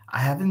 I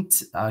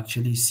haven't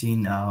actually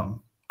seen a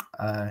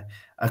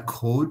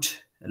code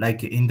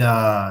like in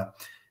the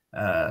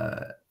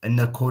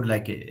code,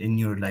 like in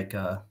your like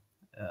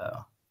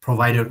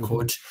provider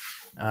code.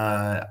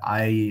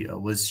 I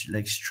was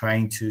like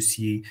trying to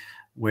see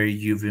where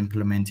you've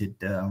implemented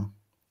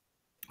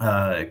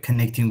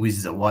connecting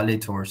with the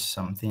wallet or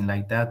something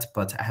like that,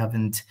 but I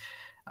haven't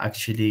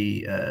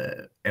actually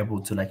able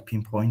to like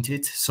pinpoint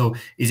it. So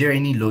is there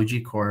any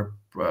logic or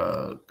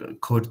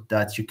code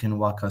that you can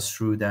walk us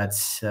through that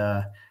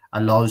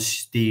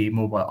allows the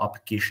mobile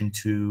application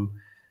to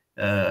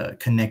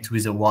connect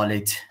with a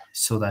wallet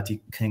so that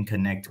it can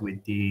connect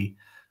with the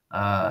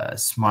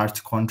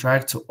smart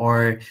contract?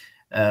 Or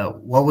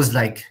what was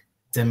like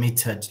the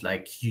method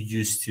like you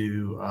used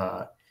to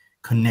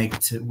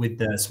connect with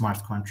the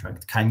smart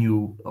contract? Can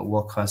you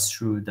walk us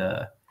through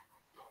the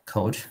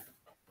code?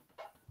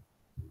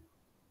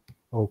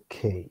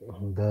 Okay,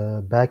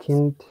 the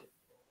backend,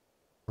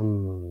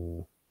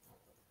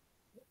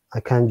 I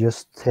can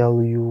just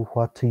tell you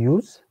what to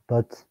use,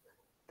 but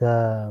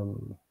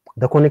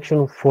the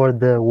connection for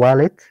the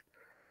wallet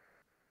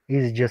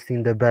is just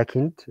in the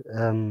backend.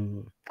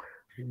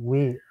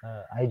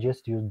 I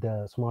just use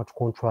the smart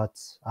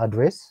contracts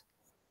address,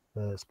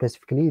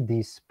 specifically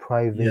this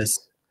private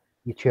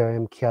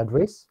Ethereum key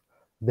address.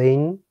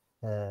 Then,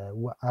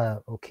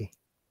 okay,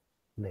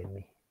 let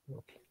me.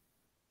 Okay.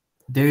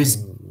 There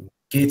is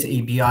get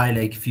ABI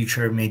like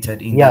future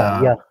method in Yeah,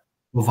 the yeah.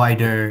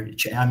 provider.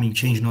 I mean,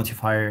 change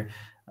notifier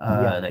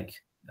like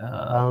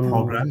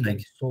program.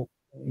 Like, so,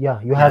 yeah,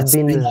 you have it's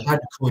been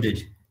hard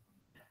coded.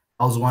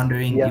 I was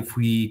wondering yeah. if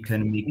we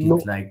can make No,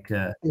 it like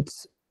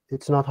it's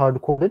not hard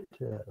coded.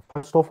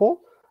 First of all,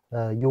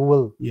 you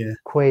will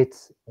create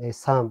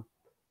some.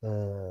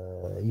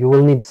 You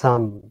will need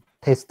some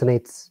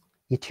testnets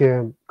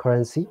Ethereum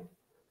currency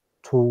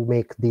to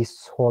make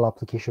this whole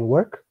application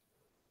work.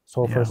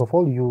 So first of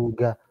all, you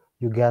got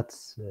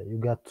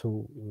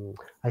to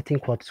I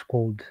think what's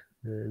called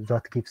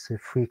that gives a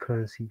free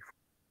currency.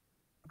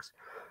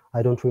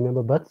 I don't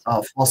remember, but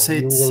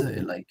faucets,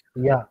 like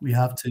we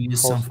have to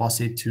use some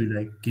faucet to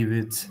like give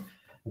it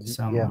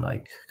some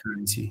like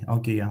currency.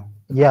 Okay,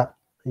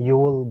 you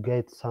will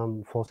get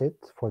some faucet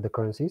for the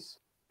currencies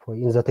for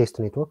in the test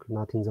network,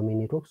 not in the main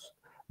networks.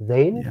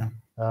 Then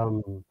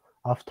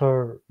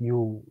after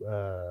you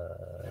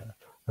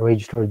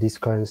register these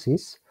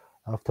currencies,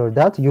 after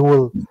that you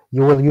will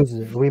use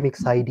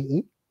Remix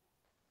IDE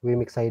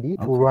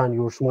to run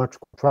your smart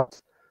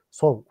contract.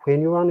 So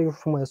when you run your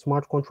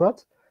smart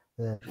contract,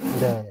 what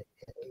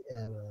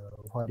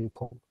do you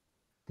call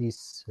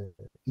this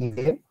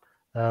EVM?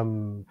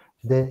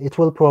 It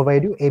will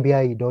provide you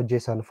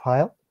ABI.json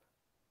file.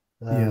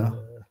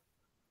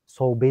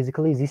 So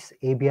basically, this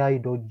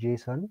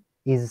ABI.json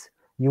is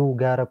you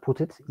gotta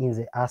put it in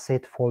the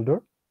asset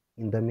folder,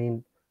 in the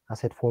main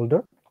asset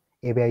folder,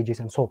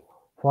 ABI.json. So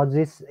what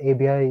this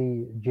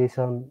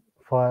ABI.json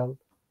file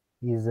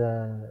is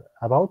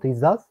about is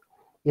that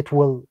it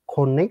will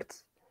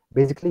connect,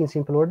 basically in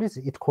simple words,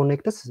 it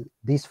connects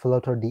this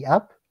Flutter D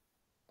app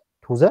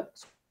to the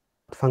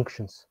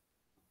functions.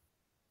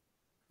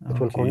 It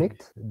will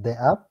connect the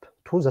app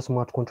to the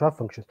smart contract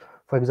functions.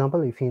 For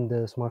example, if in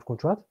the smart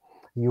contract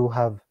you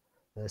have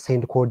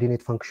send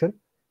coordinate function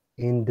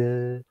and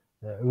the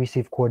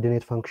receive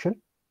coordinate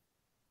function,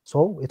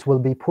 so it will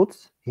be put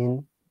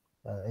in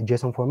a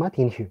JSON format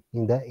in here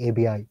in the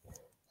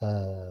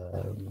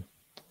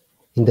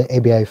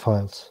ABI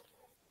files.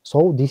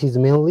 So this is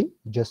mainly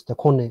just a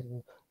connect.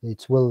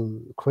 It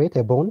will create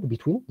a bond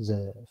between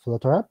the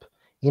Flutter app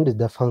and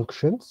the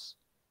functions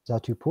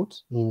that you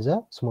put in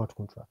the smart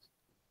contract.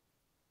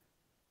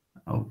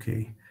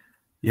 Okay,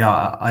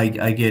 yeah, I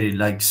get it.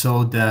 Like,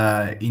 so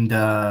in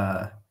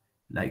the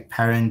like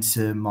parent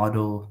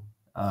model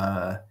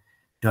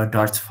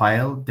dart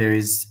file, there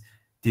is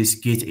this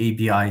get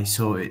ABI.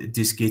 So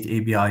this get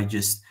ABI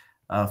just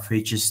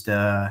fetches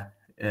the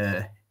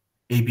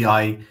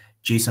ABI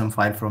JSON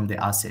file from the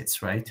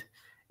assets, right?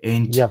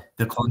 And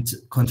the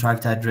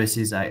contract address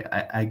is,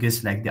 I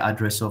guess, like the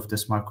address of the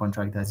smart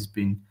contract that has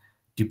been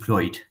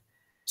deployed.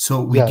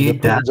 So we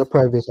get the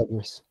private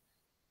address.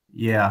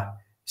 Yeah.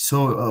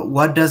 So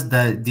what does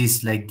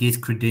this like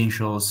get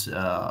credentials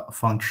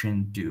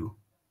function do?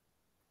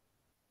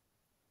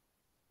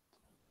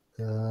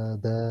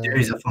 There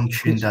is a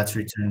function that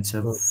returns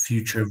a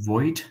future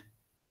void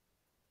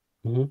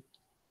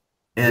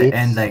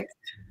and like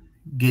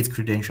get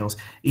credentials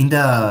in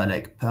the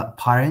like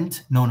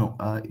parent.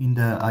 In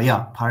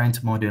the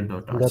parent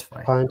model.dart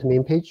file. Parent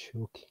main page.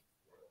 Okay.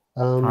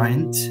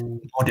 Parent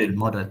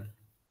model.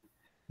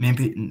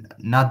 Maybe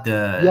not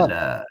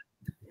the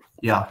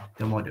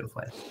model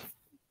file.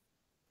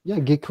 Yeah,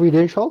 get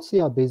credentials.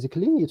 Yeah,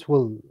 basically it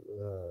will,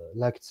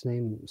 like its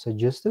name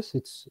suggests,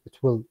 it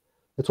will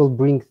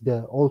bring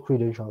the all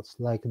credentials,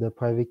 like the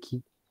private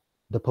key,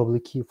 the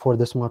public key for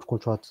the smart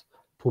contract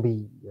to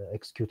be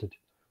executed.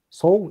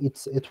 So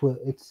it's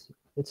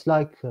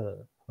like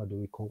what do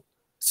we call?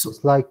 So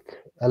it's like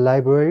a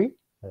library.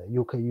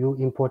 You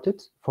import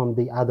it from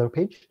the other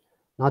page,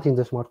 not in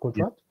the smart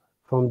contract,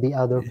 from the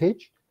other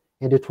page,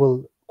 and it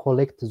will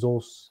collect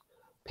those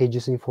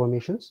pages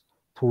informations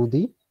to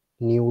the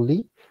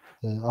newly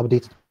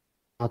updated,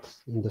 not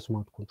in the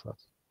smart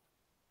contract.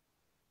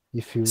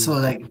 If you so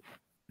like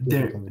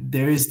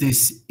there is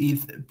this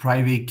ETH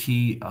private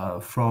key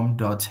from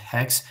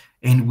 .hex,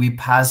 and we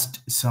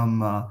passed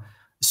some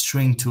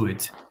string to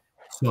it.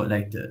 So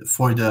like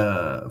for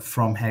the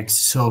from hex.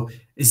 So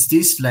is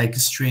this like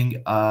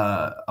string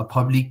a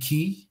public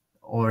key,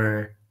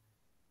 or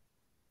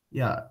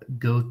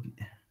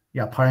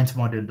parent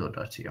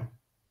model.rtl?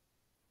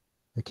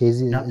 Okay,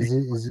 is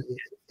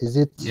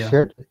it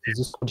shared? Is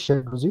this code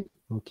shared with you?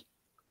 Okay.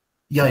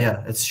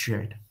 Yeah, it's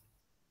shared.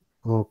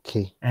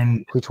 Okay.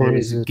 And which one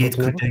is it? Get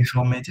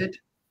credential method.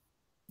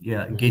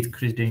 Yeah, get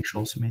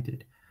credentials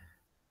method.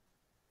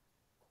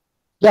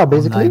 Yeah,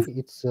 basically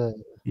it's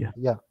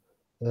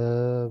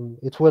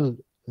it will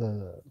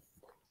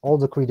all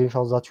the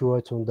credentials that you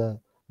write on the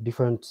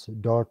different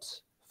Dart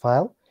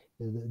file.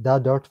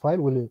 That Dart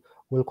file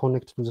will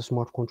connect to the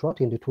smart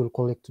contract, and it will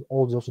collect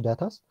all those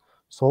data.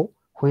 So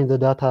when the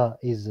data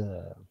is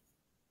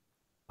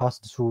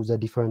passed through the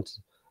different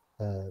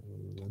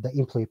the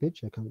employee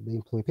page,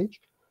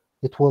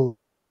 it will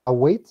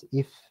await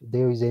if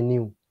there is a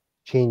new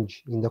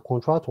change in the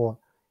contract or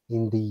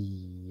in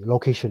the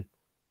location.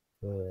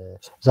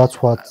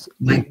 That's what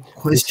my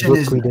question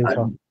is.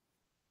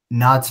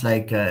 Not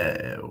like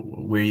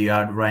where you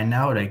are right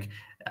now, like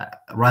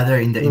rather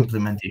in the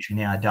implementation,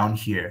 down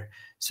here.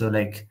 So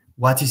like,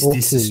 what is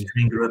this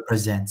string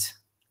represent?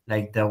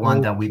 Like the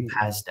one that we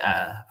passed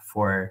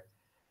for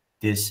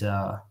this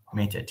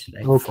method,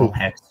 like from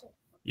hex.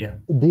 Yeah.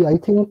 I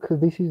think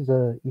this is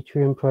the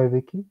Ethereum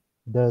private key,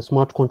 the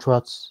smart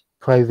contracts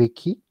private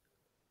key.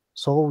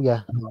 So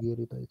yeah, I get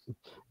it. I think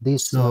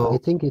this. So I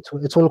think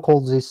it's all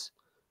called this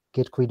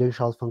get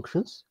credential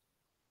functions.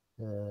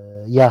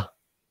 Yeah.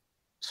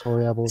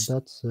 Sorry about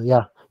that.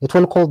 Yeah, it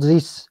will call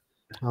this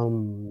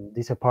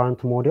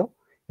apparent model.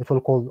 It will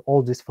call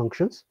all these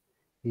functions.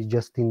 It's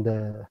just in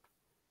the.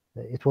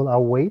 It will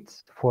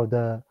await for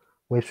the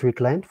Web3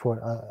 client. For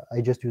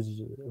I just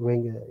use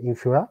Ring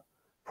Infura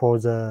for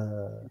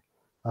the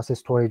as a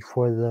storage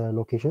for the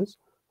locations.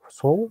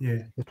 So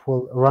it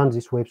will run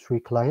these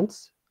Web3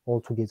 clients all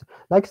together.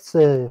 Like it's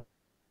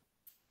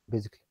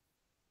basically.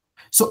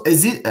 So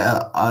is it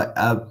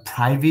a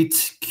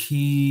private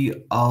key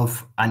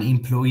of an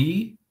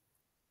employee?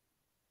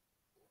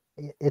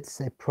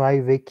 It's a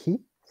private key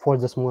for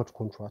the smart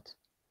contract,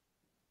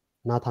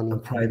 not an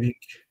private.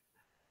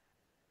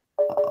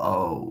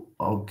 Oh,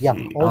 okay. Yeah,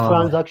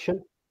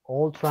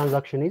 all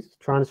transaction is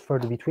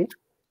transferred between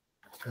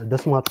the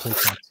smart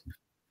contracts.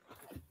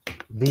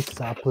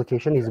 This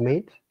application is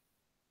made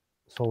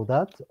so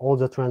that all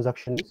the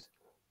transactions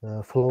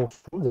flow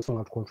through the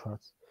smart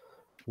contracts,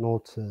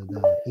 not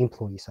the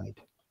employee side.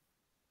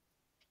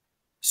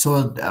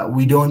 So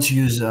we don't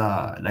use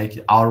like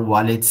our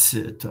wallets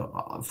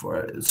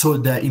so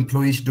the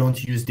employees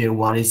don't use their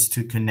wallets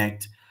to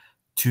connect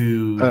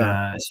to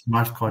the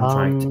smart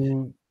contract.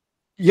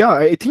 Yeah,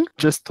 I think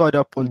just to add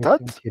up on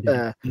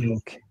that.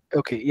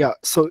 Okay, yeah.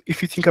 So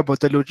if you think about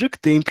the logic,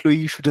 the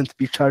employee shouldn't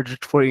be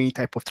charged for any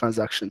type of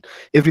transaction.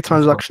 Every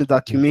transaction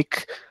that you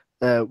make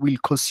will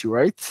cost you,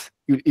 right?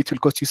 It will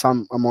cost you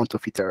some amount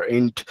of Ether,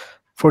 and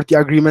for the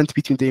agreement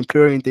between the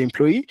employer and the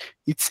employee,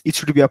 it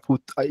should be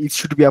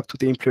up to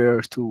the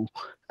employer to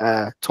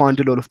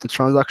handle all of the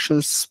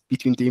transactions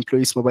between the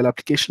employee's mobile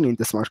application and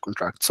the smart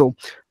contract. So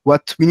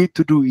what we need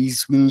to do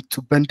is we need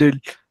to bundle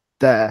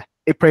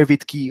a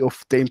private key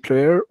of the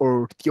employer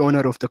or the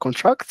owner of the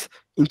contract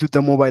into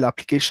the mobile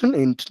application,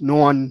 and no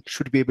one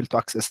should be able to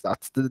access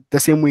that. The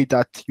same way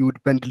that you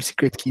would bundle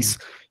secret keys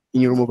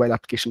in your mobile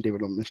application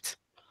development.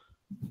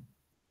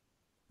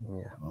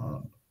 Yeah.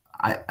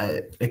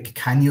 I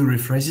can you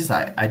rephrase this?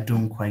 I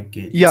don't quite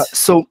get. Yeah.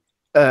 So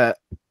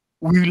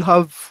we will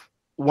have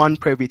one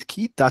private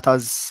key that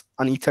has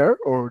an Ether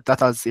or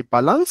that has a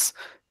balance,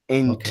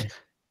 and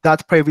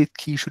that private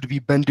key should be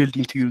bundled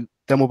into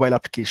the mobile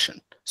application.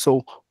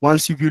 So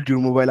once you build your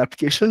mobile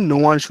application, no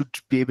one should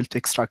be able to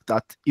extract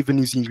that, even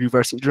using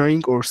reverse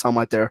engineering or some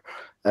other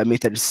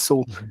methods.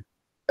 So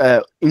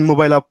in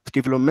mobile app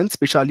development,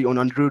 especially on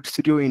Android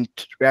Studio and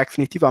React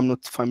Native, I'm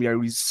not familiar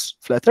with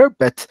Flutter,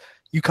 but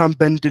you can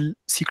bundle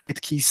secret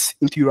keys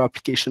into your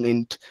application,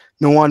 and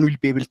no one will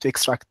be able to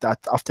extract that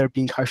after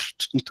being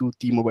hashed into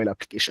the mobile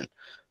application.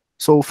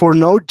 So for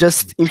now,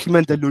 just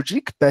implement the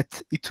logic,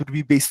 but it would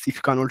be best if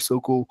you can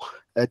also go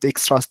the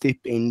extra step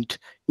and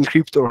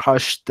encrypt or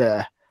hash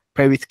the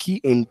private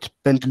key and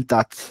bundle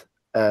that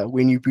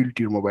when you build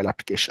your mobile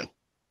application,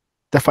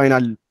 the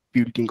final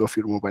building of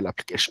your mobile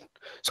application,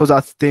 so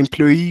that the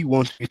employee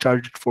won't be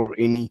charged for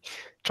any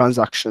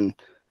transaction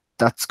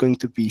that's going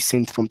to be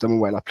sent from the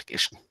mobile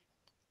application.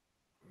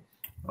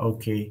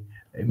 Okay,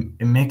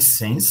 it makes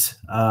sense.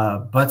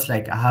 But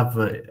like I have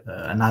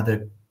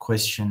another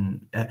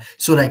question.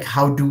 So like,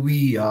 how do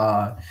we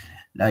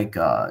like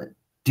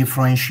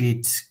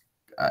differentiate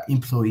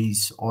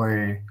employees,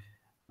 or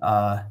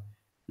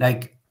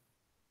like,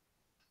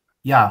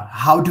 yeah,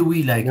 how do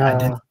we like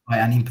identify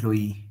an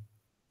employee?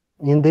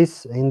 In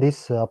this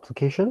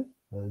application,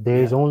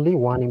 there is only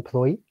one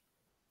employee.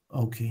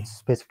 Okay.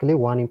 Specifically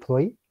one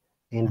employee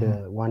and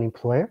one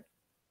employer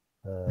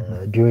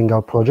during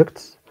our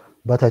projects.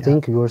 But I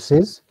think yours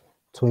is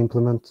to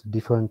implement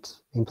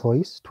different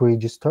employees, to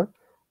register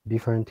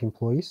different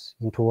employees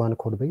into one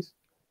code base.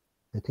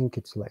 I think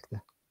it's like that.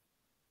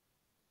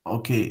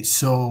 Okay,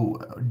 so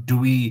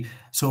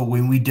so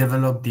when we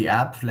develop the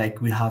app,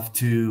 like we have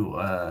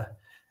to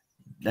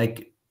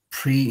like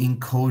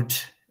pre-encode,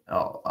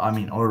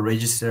 or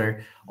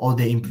register all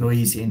the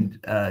employees and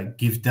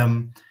give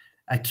them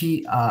a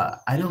key.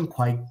 I don't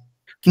quite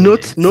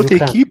get not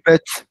it. a key,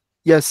 but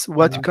yes,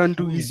 what you can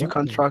do is you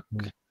can track.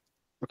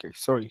 Okay,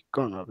 sorry,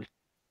 go on, Abby.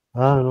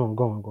 No,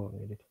 go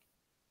on.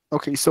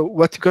 Okay, so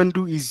what you can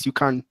do is you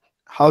can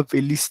have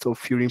a list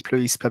of your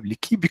employees' public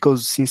key,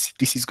 because since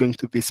this is going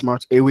to be a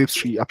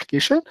Web3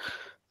 application,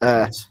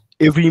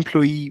 every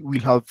employee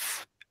will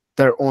have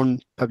their own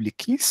public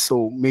keys.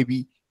 So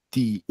maybe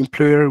the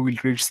employer will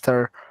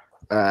register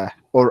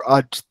or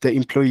add the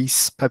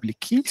employee's public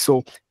key.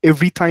 So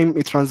every time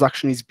a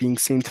transaction is being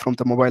sent from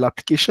the mobile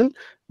application,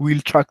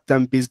 we'll track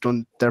them based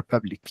on their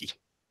public key.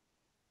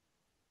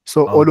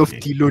 So all of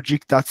the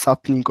logic that's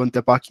happening on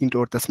the backend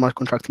or the smart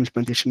contract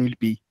implementation will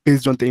be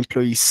based on the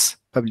employee's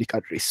public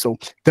address. So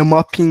the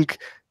mapping,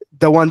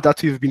 the one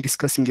that we've been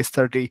discussing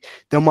yesterday,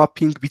 the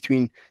mapping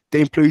between the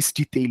employee's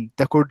detail,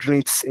 the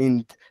coordinates,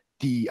 and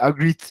the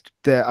agreed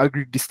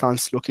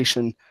distance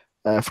location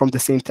from the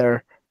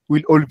center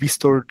will all be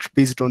stored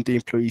based on the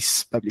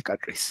employee's public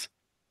address.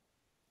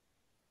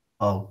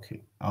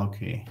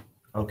 Okay.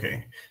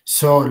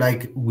 So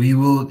like we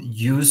will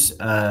use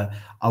a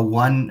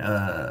one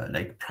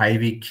like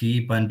private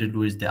key bundled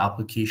with the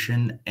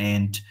application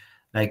and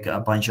like a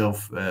bunch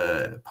of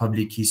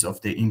public keys of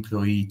the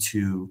employee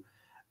to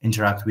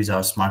interact with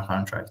our smart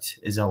contract.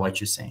 Is that what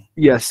you're saying?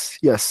 Yes.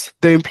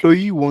 The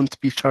employee won't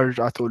be charged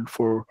at all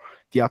for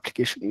the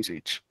application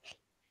usage.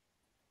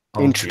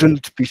 And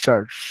shouldn't be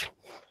charged,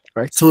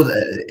 right? So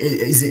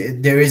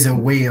there is a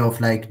way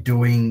of like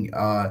doing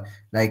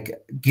like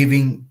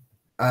giving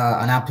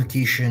an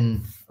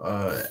application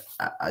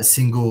a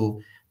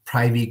single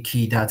private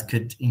key that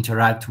could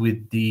interact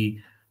with the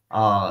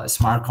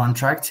smart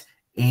contract,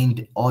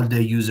 and all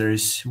the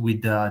users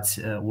with that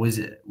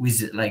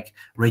with like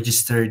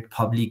registered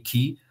public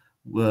key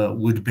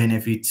would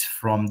benefit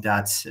from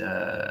that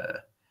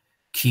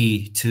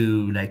key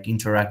to like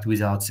interact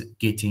without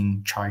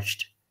getting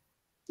charged.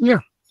 Yeah.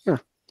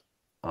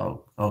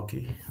 Oh,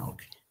 okay.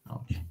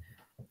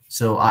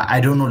 So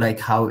I don't know like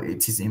how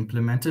it is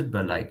implemented,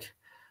 but like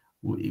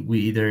we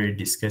either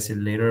discuss it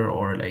later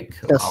or like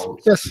I'll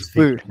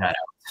figure that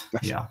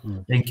out. Yeah.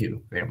 Thank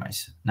you very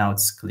much. Now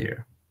it's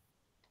clear.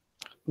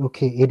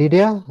 Okay,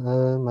 Edidia,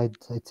 I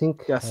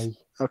think I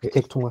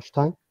take too much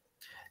time.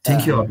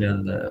 Thank you,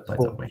 Abel, by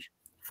the way,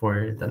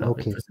 for the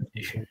lovely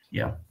presentation.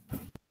 Yeah.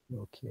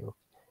 Okay.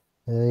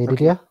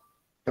 Edidia?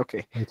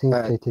 Okay. I think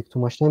I take too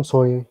much time.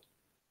 Sorry.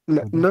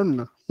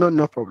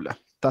 No problem.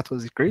 That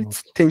was great.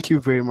 Okay. Thank you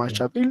very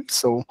much, Abel.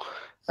 So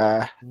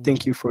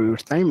thank you for your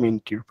time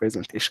and your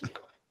presentation.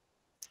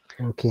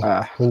 Okay.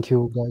 Thank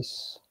you,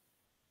 guys.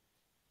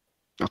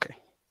 Okay.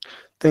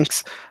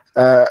 Thanks.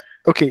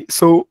 Okay,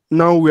 so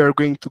now we are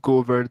going to go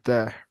over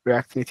the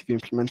React Native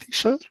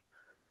implementation.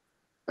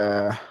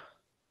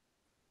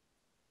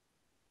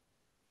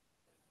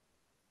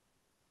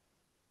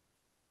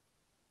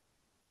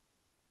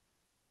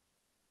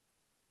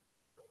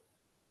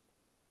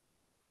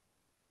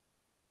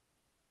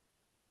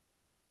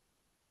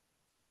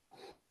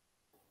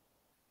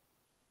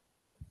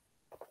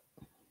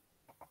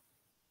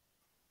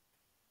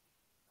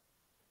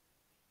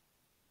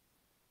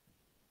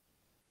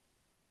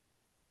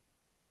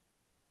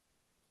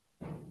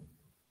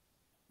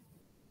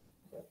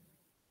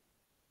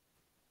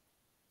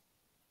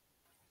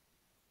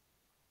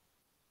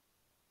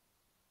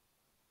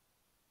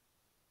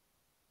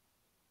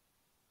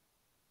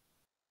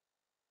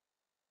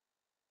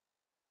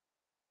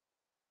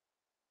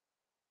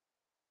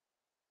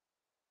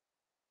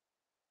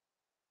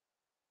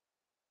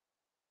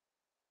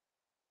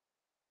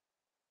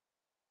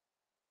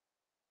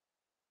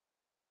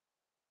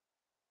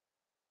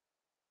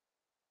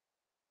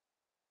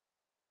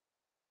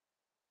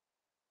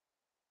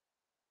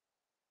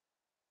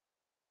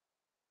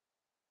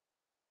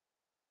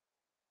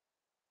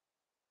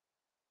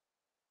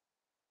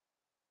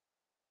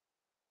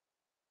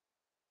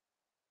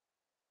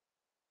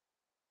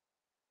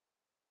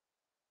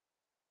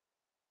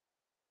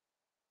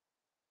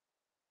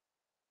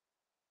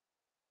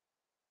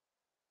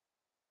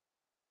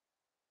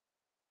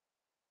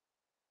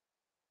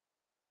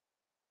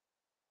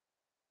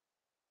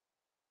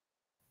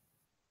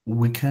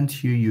 We can't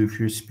hear you if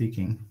you're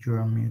speaking.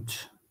 You're on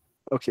mute.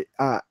 Okay.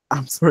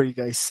 I'm sorry,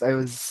 guys. I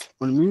was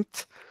on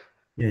mute.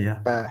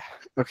 Yeah.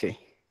 Okay.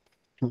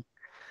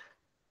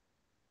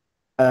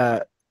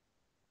 Okay,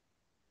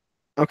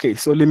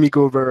 so let me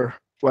go over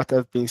what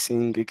I've been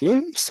saying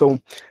again. So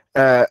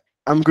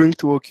I'm going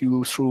to walk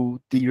you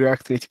through the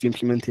React Native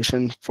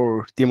implementation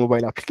for the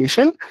mobile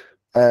application.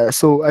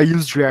 So I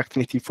used React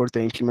Native for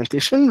the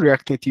implementation.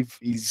 React Native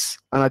is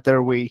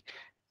another way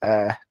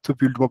to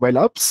build mobile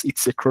apps.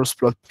 It's a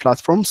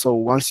cross-platform. So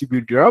once you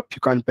build your app, you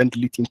can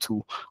bundle it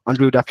into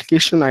Android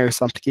application,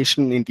 iOS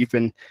application, and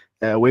even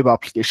web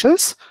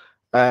applications.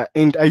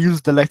 And I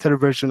use the lighter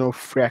version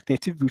of React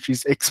Native, which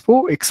is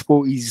Expo.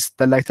 Expo is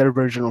the lighter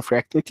version of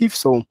React Native,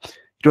 so you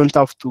don't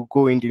have to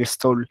go and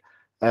install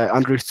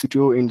Android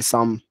Studio and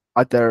some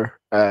other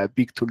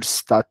big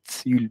tools that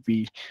will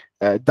be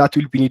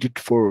needed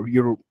for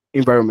your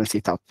environment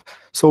setup.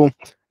 So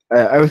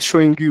I was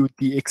showing you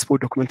the Expo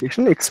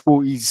documentation.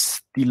 Expo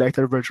is the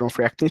lighter version of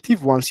React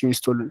Native. Once you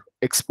install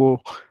Expo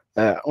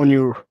on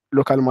your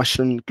local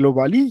machine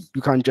globally,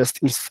 you can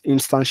just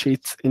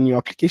instantiate a new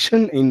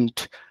application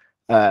and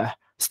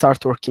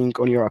start working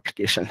on your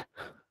application.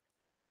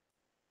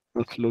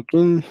 Okay,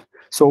 login.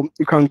 So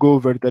you can go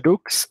over the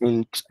docs,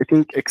 and I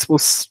think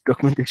Expo's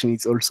documentation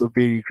is also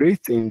very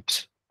great and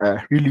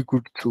really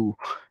good to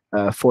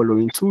follow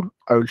into.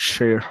 I will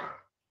share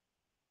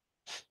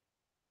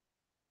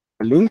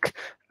a link.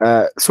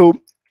 So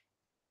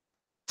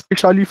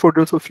especially for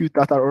those of you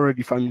that are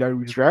already familiar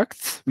with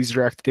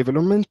React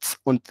development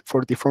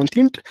for the front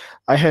end,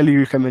 I highly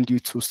recommend you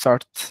to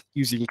start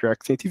using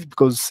React Native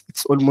because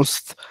it's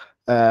almost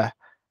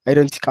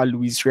identical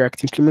with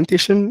React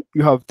implementation.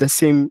 You have the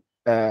same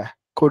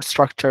code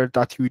structure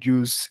that you would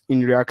use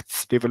in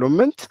React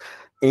development,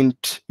 and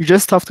you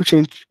just have to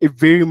change a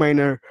very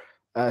minor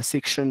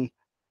section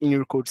in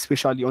your code,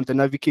 especially on the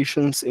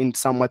navigations and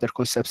some other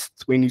concepts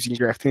when using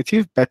React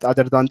Native. But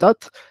other than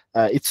that,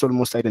 it's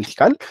almost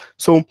identical.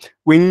 So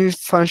when you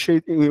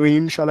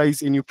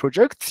initialize a new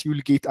project,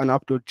 you'll get an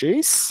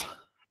app.js.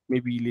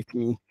 Maybe let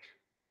me.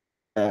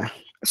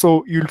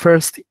 So you'll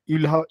first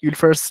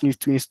need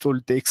to install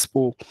the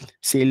Expo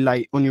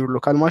CLI on your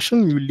local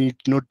machine. You'll need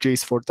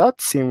Node.js for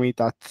that, same way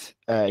that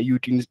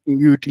you'd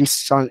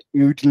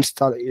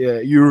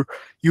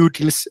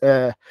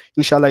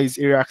initialize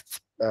a React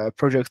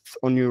project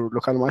on your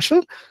local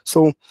machine.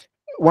 So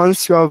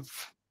once you have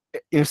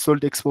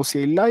installed Expo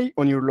CLI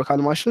on your local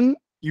machine,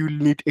 you'll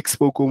need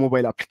Expo Go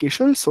mobile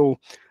application. So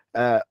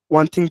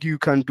one thing you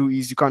can do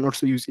is you can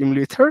also use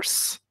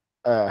emulators.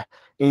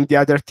 And the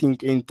other thing,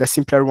 and the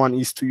simpler one,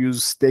 is to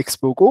use the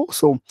Expo Go.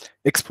 So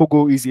Expo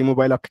Go is a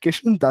mobile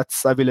application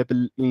that's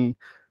available in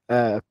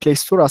Play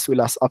Store as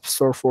well as App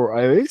Store for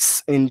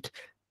iOS. And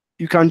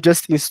you can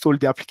just install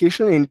the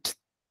application, and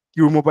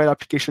your mobile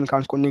application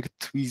can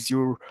connect with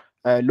your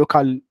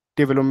local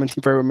development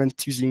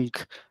environment using,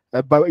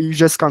 but you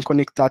just can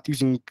connect that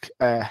using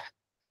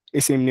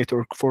same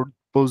network for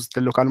both the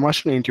local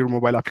machine and your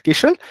mobile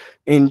application.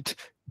 And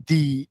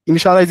the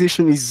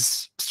initialization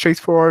is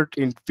straightforward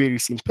and very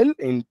simple,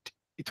 and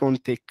it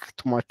won't take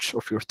too much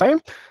of your time.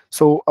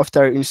 So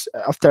after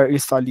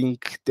installing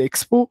the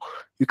Expo,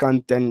 you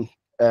can then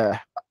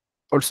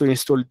also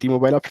install the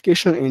mobile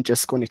application and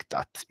just connect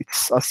that.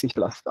 It's as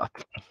simple as that.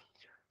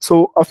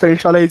 So after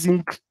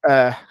initializing,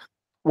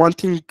 one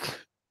thing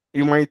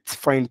you might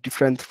find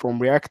different from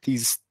React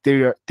is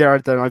there are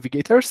the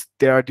navigators.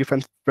 There are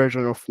different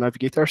versions of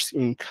navigators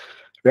in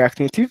React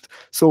Native.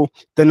 So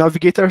the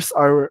navigators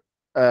are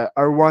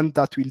one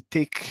that will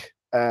take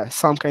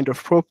some kind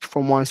of prop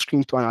from one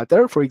screen to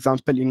another. For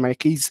example, in my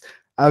case,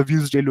 I've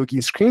used a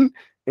login screen,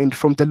 and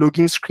from the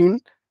login screen,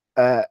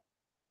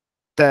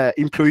 the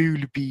employee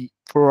will be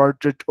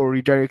forwarded or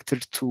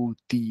redirected to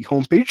the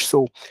homepage.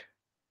 So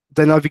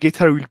the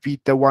navigator will be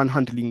the one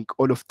handling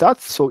all of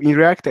that. So in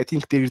React, I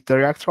think there is the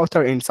React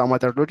router and some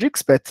other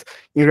logics, but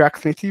in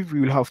React Native,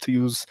 we will have to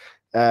use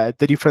the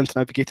different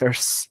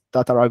navigators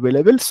that are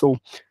available. So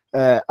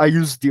I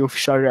use the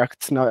official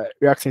React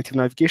Native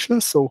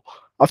navigation. So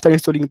after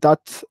installing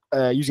that,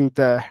 using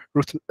the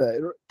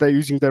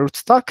root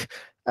stack,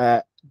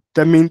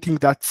 the main thing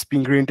that's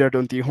being rendered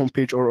on the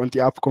homepage or on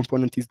the app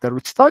component is the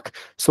root stack.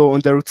 So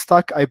on the root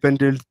stack, I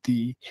bundled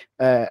the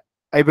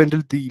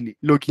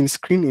login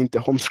screen in the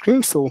home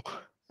screen. So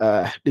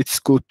let's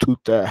go to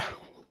the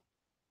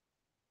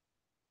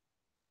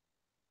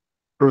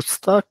root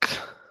stack.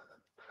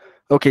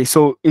 Okay,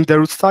 so in the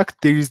root stack,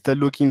 there is the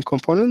login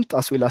component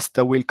as well as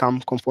the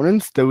welcome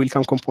component. The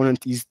welcome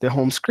component is the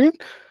home screen.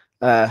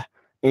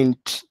 And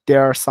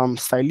there are some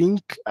styling.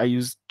 I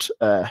used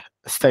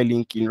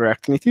styling in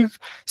React Native.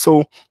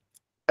 So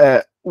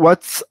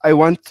what I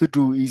want to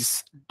do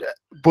is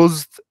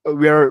both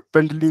we are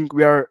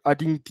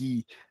adding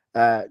the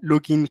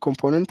login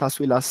component as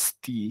well as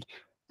the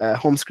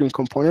home screen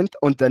component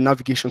on the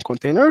navigation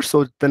container.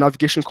 So the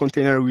navigation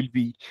container will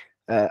be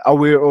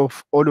aware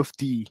of all of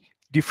the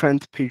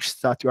different pages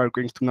that you are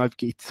going to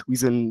navigate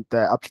within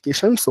the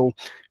application. So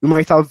you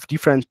might have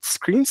different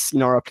screens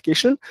in our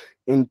application,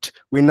 and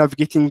when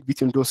navigating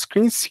between those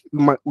screens,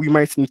 we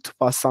might need to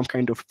pass some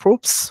kind of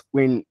props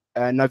when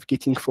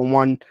navigating from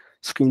one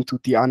screen to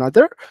the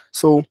another.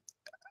 So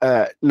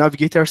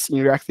navigators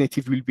in React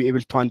Native will be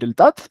able to handle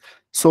that.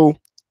 So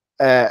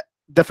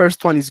the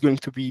first one is going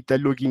to be the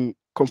login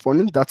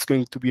component that's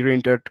going to be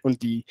rendered on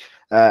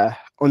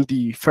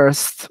the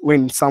first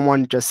when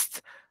someone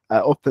just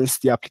opens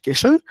the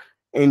application.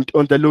 And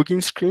on the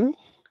login screen,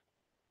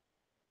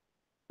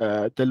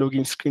 the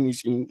login screen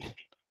is in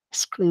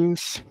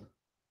screens.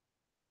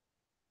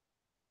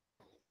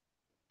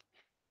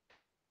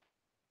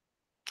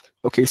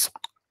 Okay,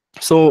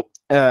 so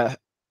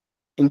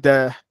in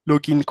the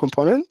login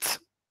component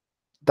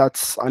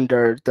that's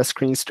under the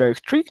screens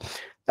directory,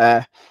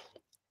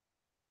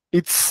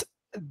 it's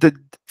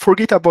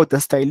forget about the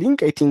styling.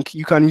 I think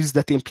you can use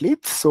the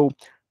template. So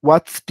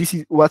what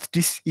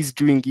this is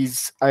doing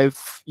is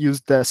I've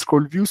used the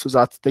scroll view so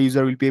that the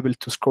user will be able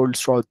to scroll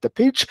throughout the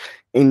page,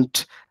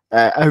 and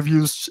I've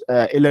used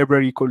a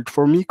library called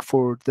Formic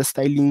for the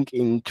styling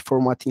and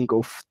formatting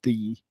of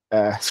the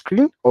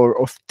screen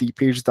or of the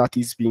page that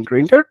is being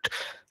rendered,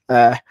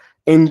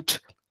 and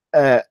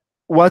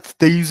what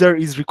the user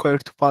is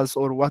required to pass,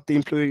 or what the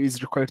employer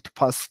is required to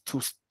pass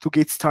to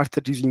get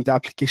started using the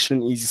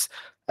application, is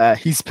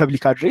his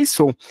public address.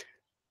 So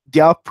the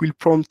app will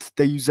prompt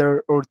the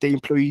user or the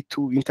employee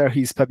to enter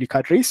his public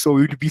address. So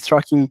we'll be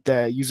tracking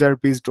the user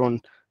based on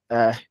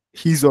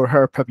his or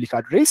her public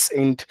address.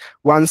 And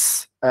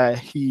once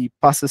he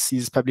passes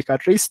his public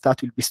address,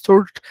 that will be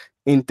stored,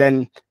 and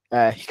then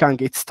he can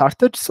get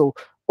started. So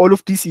all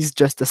of this is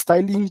just the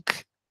styling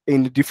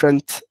in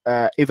different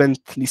event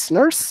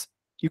listeners.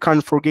 You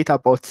can forget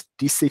about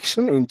this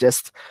section and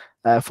just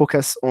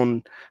focus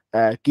on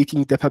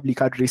getting the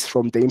public address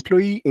from the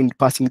employee and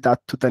passing that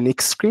to the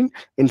next screen.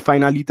 And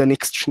finally, the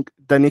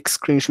next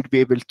screen should be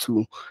able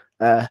to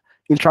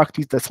interact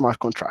with the smart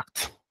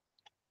contract.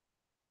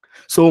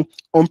 So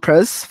on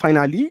press,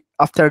 finally,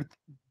 after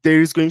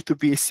there is going to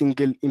be a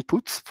single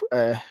input.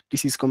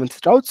 This is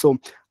commented out. So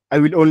I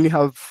will only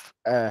have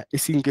a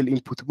single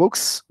input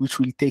box, which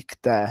will take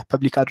the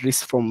public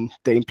address from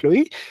the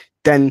employee.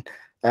 Then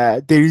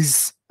there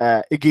is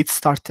a get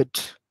started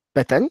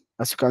button.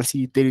 As you can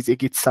see, there is a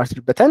get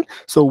started button.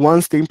 So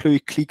once the employee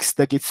clicks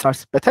the get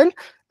started button,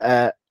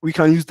 we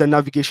can use the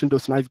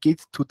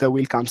navigation.navigate to the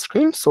welcome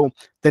screen. So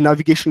the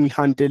navigation will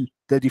handle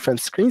the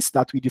different screens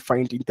that we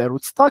defined in the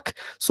root stack.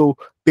 So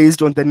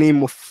based on the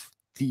name of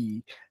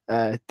the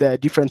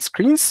different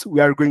screens, we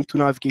are going to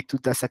navigate to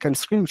the second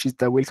screen, which is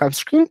the welcome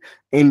screen.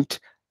 And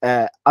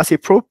as a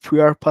prop, we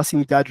are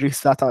passing the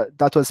address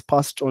that was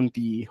passed on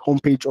the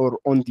homepage or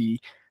on the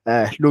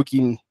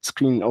login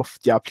screen of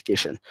the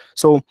application.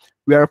 So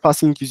we are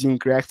passing using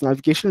React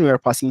navigation. We are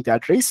passing the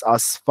address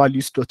as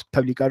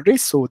values.public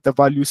address. So the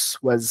values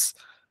was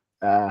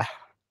okay,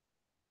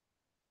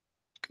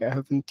 I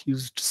haven't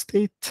used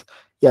state.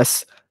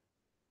 Yes.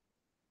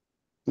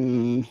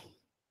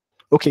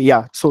 Okay,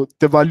 yeah. So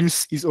the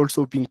values is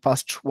also being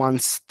passed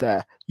once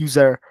the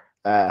user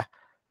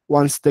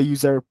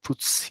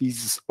puts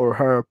his or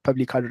her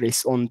public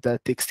address on the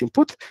text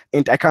input,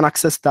 and I can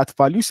access that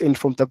values, and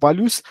from the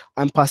values,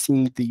 I'm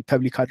passing the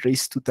public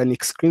address to the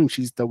next screen, which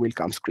is the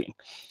welcome screen.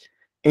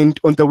 And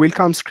on the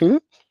welcome screen,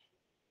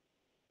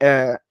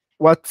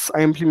 what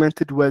I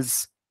implemented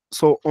was,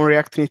 so on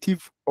React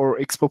Native or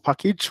Expo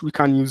package, we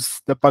can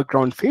use the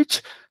background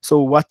fetch.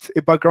 So what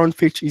a background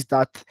fetch is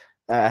that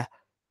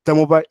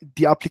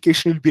the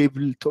application will be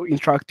able to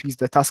interact with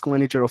the task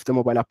manager of the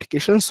mobile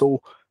application.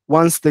 So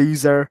once the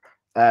user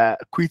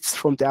quits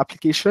from the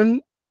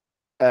application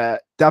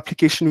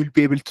will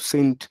be able to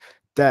send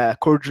the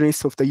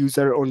coordinates of the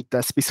user on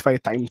the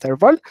specified time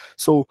interval.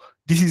 So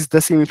this is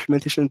the same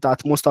implementation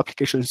that most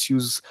applications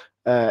use.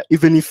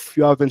 Even if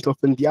you haven't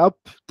opened the app,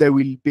 they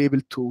will be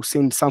able to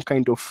send some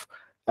kind of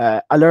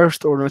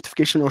alert or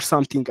notification or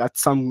something at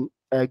some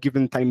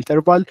given time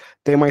interval.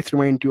 They might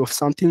remind you of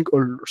something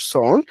or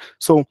so on.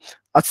 So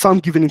at some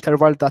given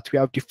interval that we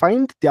have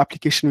defined, the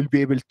application will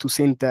be able to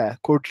send the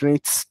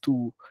coordinates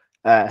to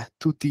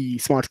the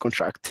smart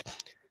contract.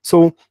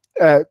 So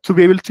to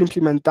be able to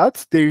implement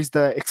that, there is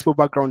the Expo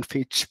background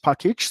fetch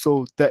package.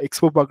 So the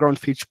Expo background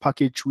fetch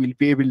package will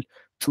be able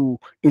to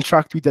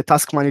interact with the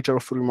task manager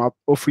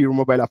of your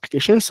mobile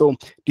application. So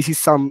this is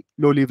some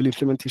low-level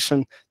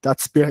implementation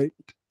that's behind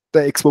the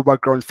Expo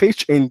background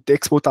fetch and the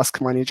Expo task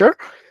manager.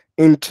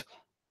 And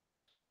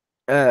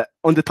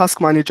on the task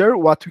manager,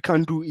 what we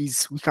can do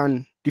is we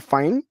can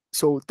define.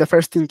 So the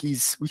first thing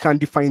is we can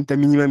define the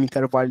minimum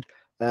interval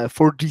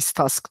for this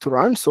task to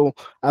run. So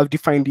I've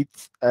defined it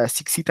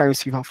 60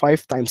 times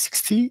 5 times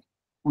 60,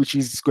 which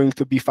is going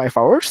to be 5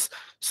 hours.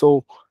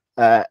 So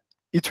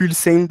it will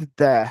send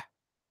the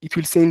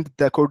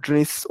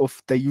coordinates of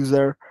the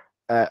user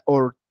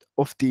or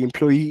of the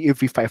employee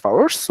every 5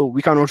 hours. So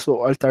we can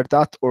also alter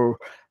that or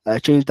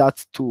change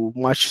that to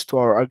match to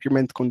our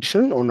agreement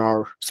condition on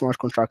our smart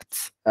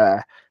contracts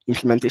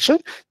implementation.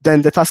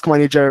 Then the task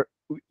manager,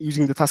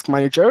 using the task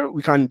manager,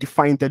 we can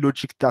define the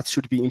logic that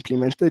should be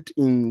implemented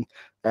in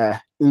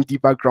the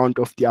background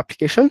of the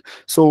application.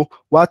 So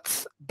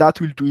what that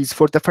will do is,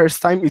 for the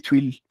first time, it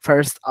will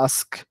first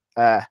ask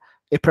a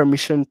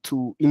permission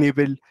to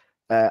enable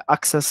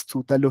access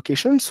to the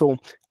location. So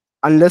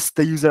unless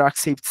the user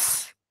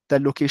accepts the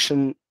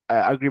location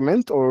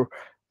agreement or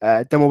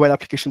the mobile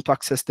application to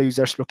access the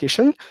user's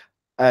location,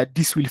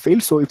 this will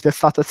fail. So if the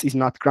status is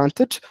not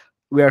granted,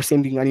 we are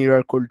sending an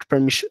error called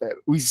permission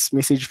with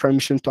message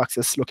permission to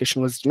access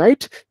location was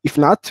denied. If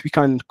not, we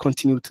can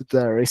continue to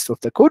the rest of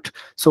the code.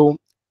 So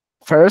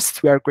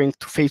first, we are going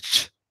to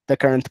fetch the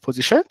current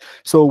position.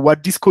 So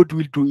what this code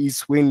will do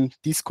is when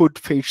this code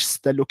fetches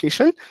the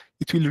location,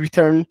 it will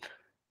return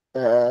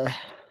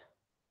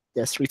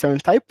return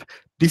type.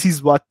 This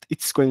is what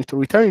it's going to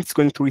return. It's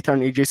going to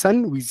return a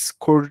JSON with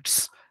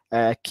codes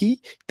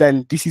key.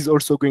 Then this is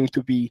also going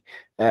to be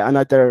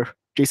another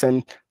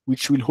JSON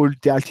which will hold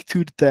the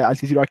altitude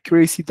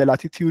accuracy, the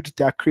latitude,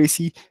 the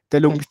accuracy, the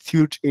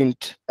longitude, and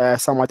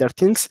some other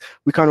things.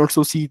 We can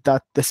also see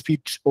that the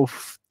speed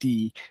of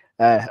the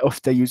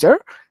user.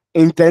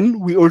 And then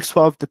we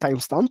also have the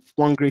timestamp.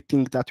 One great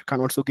thing that you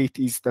can also get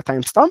is the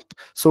timestamp.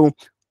 So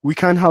we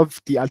can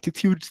have the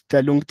altitude,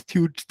 the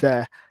longitude,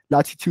 the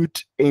latitude,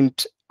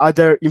 and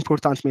other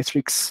important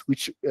metrics,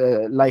 which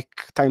like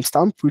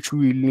timestamp, which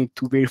we will need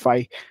to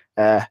verify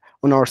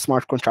on our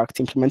smart contract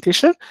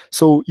implementation.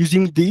 So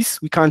using this,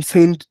 we can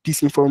send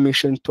this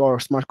information to our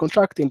smart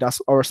contract, and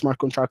our smart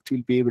contract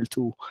will be able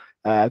to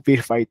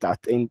verify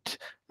that and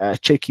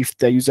check if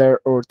the user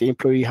or the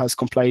employee has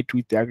complied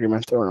with the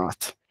agreement or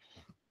not.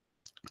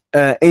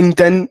 And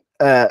then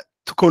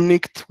to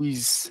connect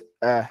with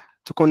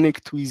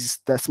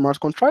the smart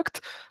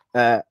contract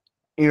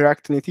in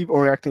React Native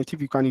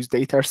you can use the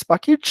ethers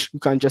package. You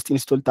can just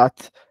install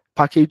that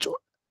package,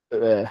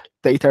 the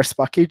ethers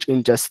package,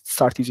 and just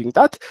start using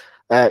that.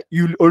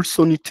 You'll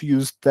also need to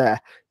use the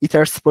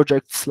ethers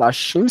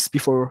project/shims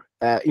before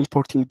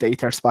importing the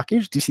ethers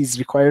package. This is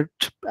required.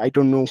 I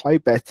don't know why,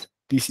 but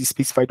this is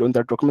specified on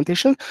their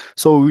documentation.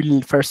 So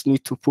we'll first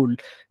need to pull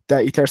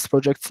the ethers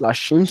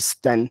project/shims,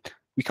 then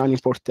we can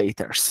import the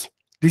ethers.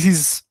 This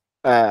is,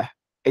 I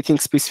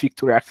think, specific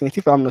to React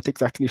Native. I'm not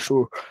exactly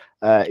sure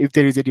if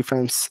there is a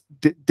difference.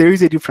 There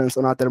is a difference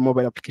on other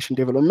mobile application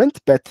development,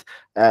 but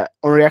on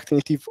React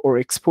Native or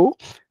Expo,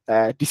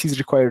 this is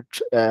required.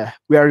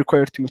 We are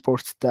required to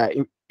import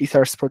the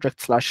ethers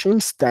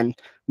project/shims, then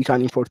we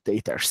can import the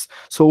ethers.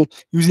 So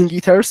using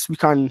ethers, we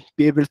can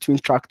be able to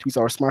interact with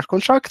our smart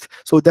contract.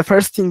 So the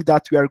first thing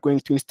that we are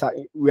going to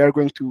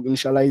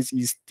initialize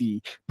is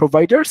the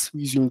providers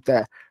using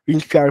the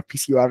ringp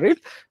RPC URL.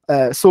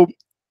 So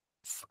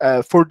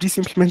for this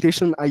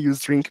implementation, I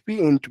used ringp,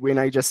 and when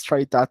I just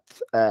tried that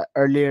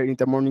earlier in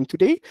the morning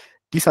today,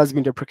 this has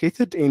been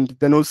deprecated, and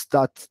the nodes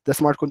that the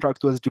smart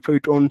contract was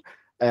deployed on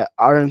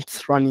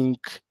aren't running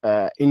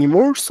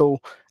anymore.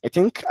 So I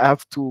think I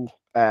have to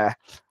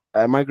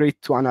migrate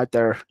to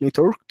another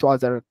network, to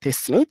other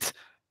testnet,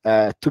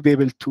 to be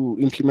able to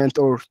implement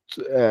or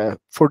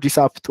for this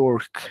app to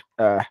work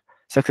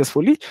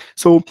successfully.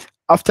 So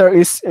after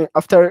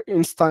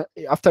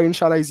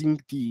initializing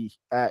the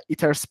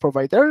ethers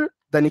provider,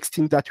 the next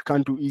thing that you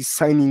can do is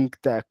signing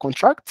the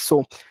contract.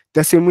 So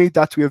the same way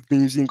that we have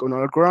been using on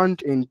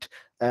Algorand and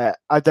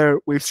other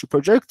Wave3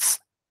 projects,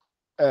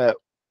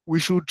 we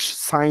should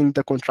sign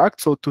the contract.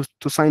 So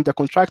to sign the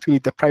contract, we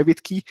need the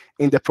private key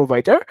and the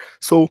provider.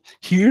 So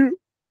here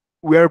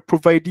we are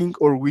providing,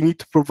 or we need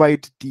to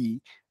provide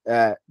the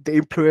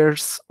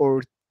employers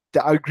or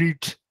the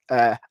agreed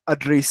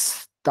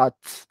address that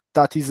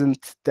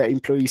isn't the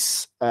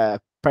employee's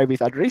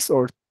private address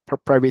or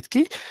private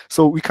key.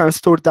 So we can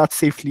store that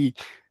safely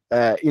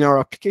in our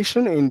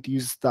application and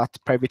use that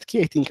private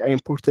key. I think I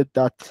imported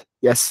that.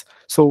 Yes.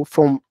 So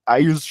I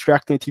used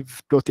React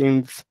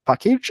Native.env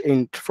package,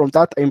 and from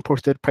that I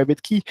imported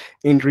private key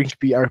and ringp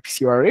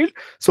RPC URL.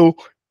 So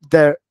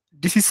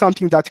this is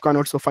something that you can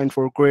also find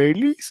for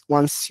Graily.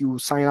 Once you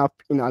sign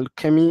up in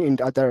Alchemy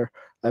and other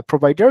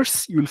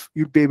providers, you'll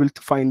be able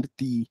to find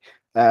the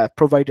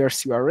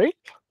provider's URL.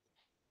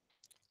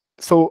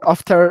 So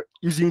after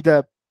using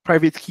the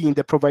private key in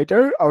the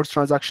provider, our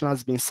transaction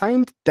has been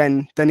signed.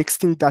 Then the next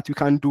thing that we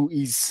can do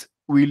is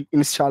we'll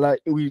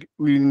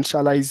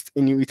initialize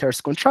a new ethers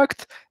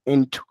contract,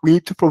 and we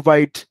need to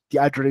provide the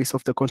address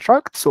of the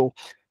contract. So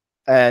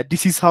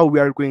this is how we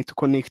are going to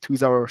connect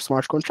with our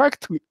smart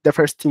contract. The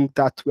first thing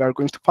that we are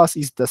going to pass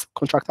is the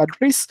contract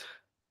address.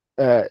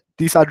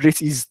 This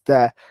address is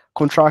the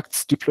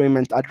contract's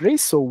deployment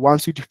address. So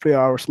once we deploy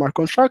our smart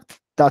contract,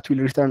 that will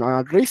return an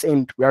address,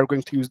 and we are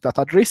going to use that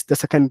address. The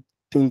second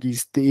thing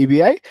is the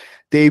ABI.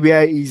 The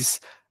ABI is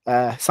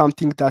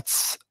something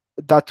that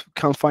you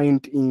can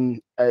find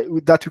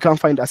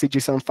as a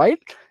JSON file,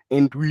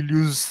 and we'll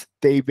use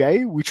the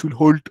ABI, which will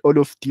hold all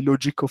of the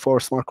logic of our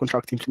smart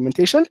contract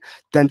implementation.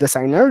 Then the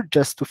signer,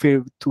 just to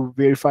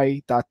verify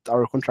that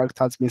our contract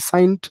has been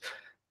signed,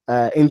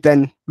 and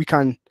then we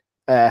can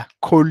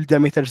call the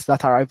methods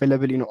that are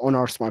available on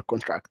our smart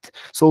contract.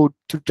 So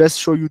to just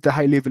show you the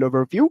high-level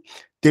overview,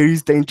 there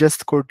is the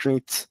ingest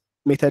coordinate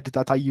method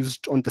that I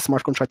used on the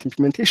smart contract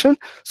implementation.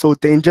 So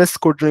the ingest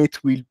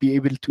coordinate will be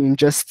able to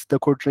ingest the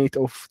coordinate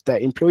of the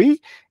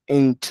employee,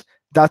 and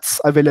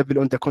that's available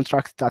on the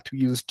contract that we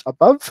used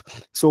above.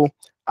 So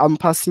I'm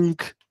passing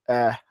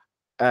the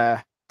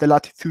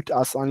latitude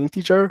as an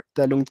integer,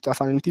 the longitude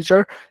as an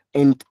integer,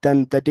 and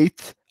then the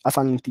date as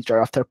an integer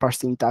after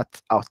parsing that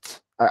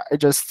out. I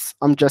just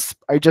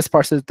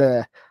parsed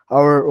the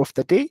hour of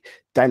the day,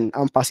 then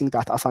I'm passing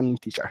that as an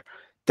integer.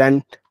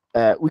 Then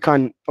we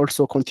can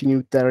also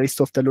continue the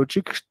rest of the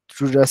logic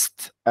to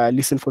just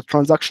listen for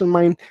transaction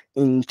mine,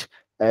 and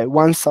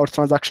once our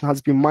transaction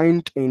has been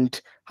mined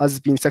and has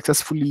been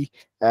successfully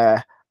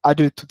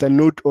added to the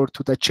node or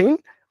to the chain,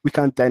 we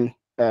can then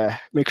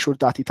make sure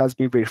that it has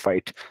been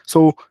verified.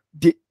 So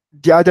the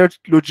other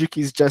logic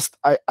is just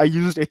I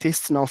used a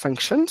test now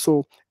function.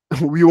 So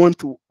we want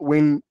to,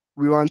 when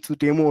we want to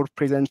demo or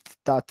present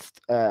that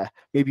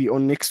maybe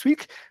on next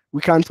week,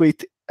 we can't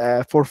wait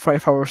for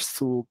 5 hours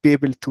to be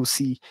able to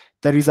see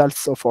the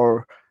results of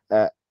our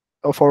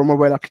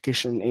mobile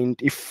application, and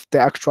if they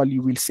actually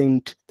will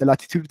send the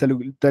latitude,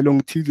 the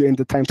longitude, and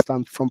the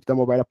timestamp from the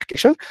mobile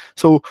application.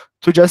 So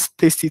to just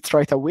test it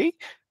right away,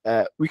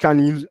 we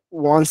can use,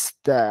 once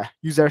the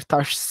user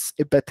touches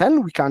a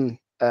button, we can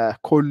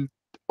call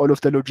all of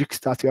the logics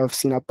that we have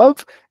seen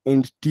above,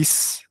 and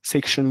this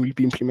section will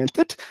be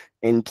implemented,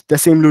 and the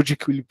same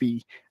logic will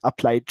be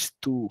applied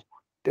to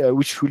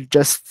which will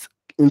just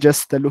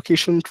ingest the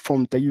location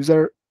from the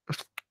user,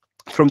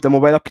 from the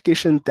mobile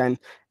application, then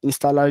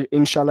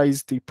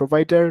initialize the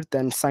provider,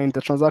 then sign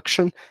the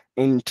transaction,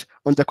 and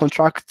on the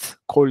contract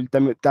call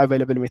the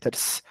available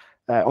methods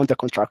on the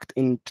contract,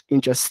 and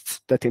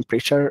ingest the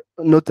temperature,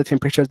 not the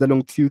temperature, the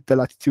longitude, the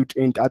latitude,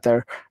 and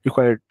other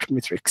required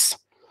metrics.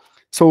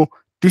 So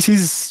this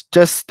is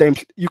just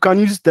you can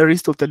use the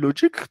rest of the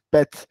logic,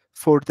 but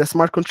for the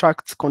smart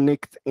contract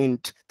connect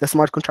and the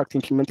smart contract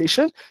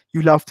implementation,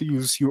 you'll have to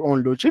use your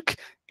own logic,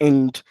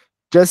 and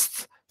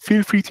just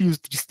feel free to use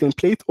this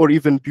template or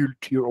even build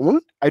your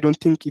own. I don't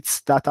think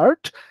it's that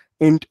hard.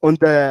 And on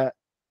the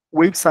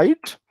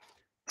website,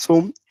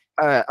 so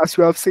as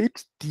you have said,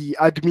 the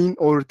admin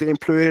or the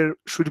employer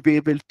should be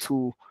able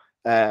to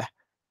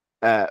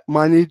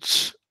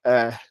manage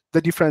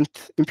the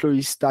different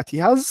employees that he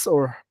has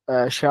or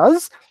she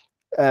has.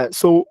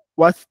 So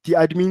what the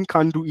admin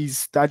can do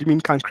is the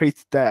admin can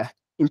create the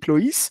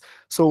employees.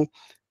 So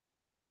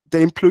the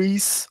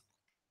employees,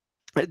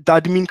 the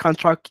admin can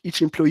track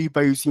each employee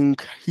by using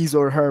his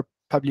or her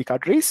public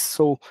address.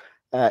 So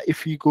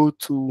if we go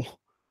to,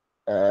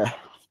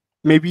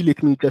 maybe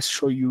let me just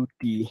show you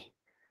the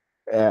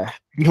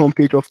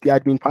homepage of the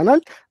admin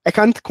panel. I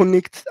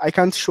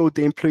can't show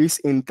the employees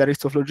in the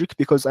rest of logic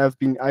because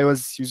I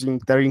was using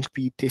the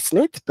RingP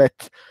testnet,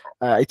 but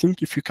I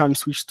think if you can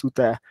switch to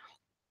the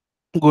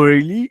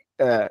Gorilla,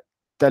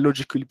 the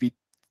logic will be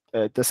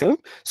the same.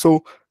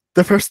 So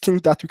the first thing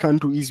that we can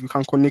do is we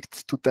can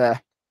connect to the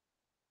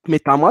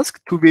MetaMask.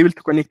 To be able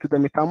to connect to the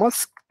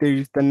MetaMask, there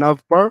is the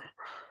navbar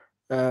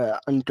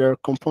under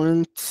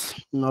components,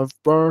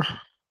 navbar.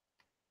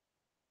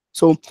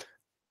 So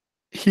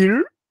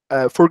here,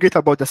 forget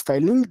about the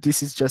styling.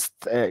 This is just,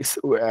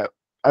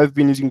 I've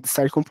been using the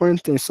style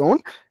component and so on.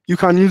 You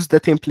can use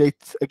the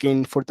template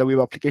again for the web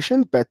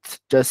application, but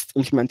just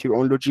implement your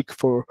own logic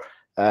for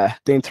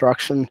the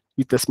interaction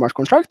with the smart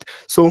contract.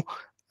 So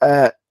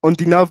on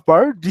the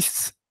navbar,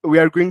 we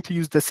are going to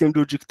use the same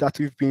logic that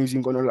we've been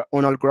using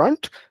on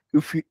Algorand.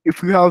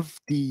 If we have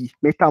the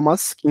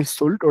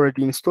MetaMask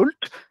already installed,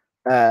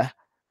 that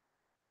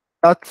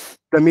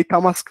the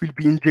MetaMask will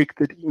be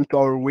injected into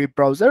our web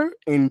browser,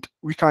 and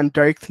we can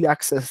directly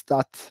access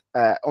that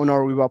on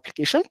our web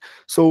application.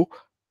 So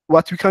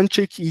what we can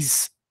check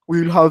is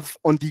we will have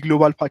on the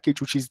global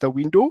package, which is the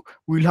window,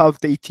 we'll have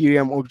the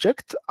Ethereum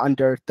object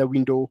under the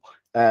window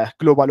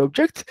global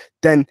object.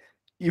 Then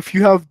if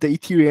you have the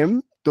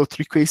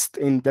Ethereum.request,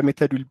 and the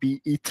method will be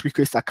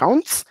ETH_request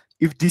accounts.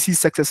 If this is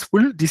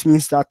successful, this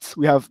means that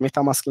we have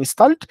MetaMask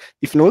installed.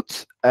 If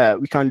not,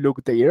 we can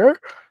log the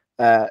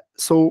error.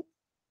 So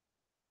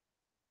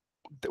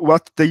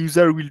what the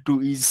user will do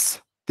is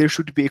there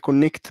should be a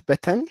connect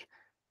button.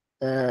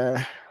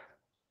 There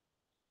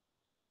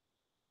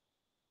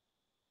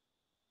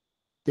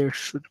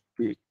should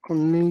be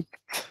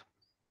connect.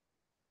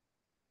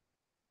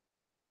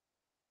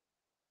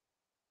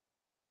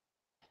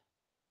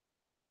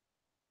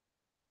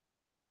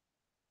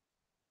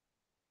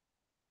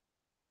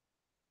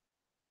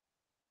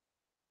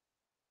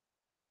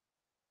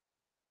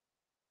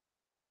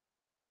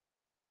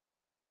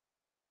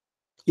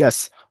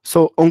 Yes,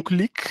 so on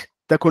click,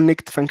 the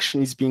connect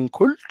function is being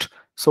called.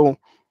 So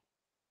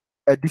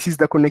this is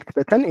the connect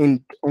button,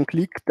 and on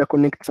click, the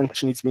connect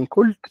function is being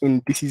called,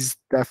 and this is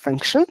the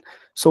function.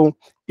 So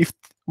if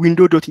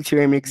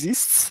window.ethereum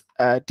exists,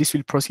 this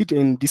will proceed,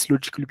 and this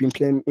logic will be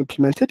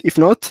implemented. If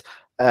not,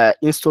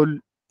 install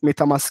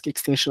MetaMask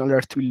extension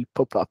alert will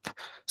pop up.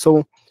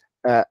 So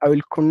I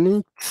will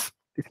connect,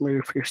 let me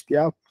refresh the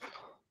app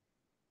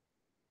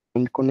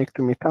and connect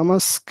to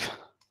MetaMask.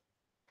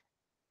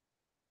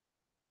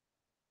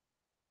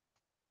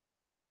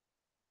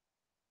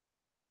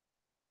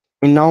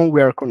 And now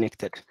we are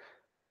connected.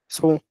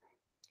 So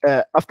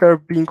after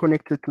being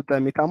connected to the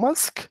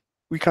MetaMask,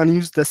 we can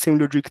use the same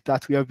logic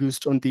that we have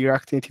used on the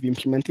React Native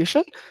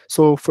implementation.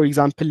 So for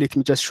example, let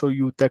me just show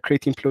you the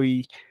create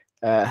employee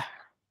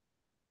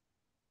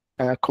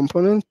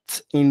component.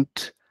 And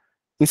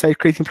inside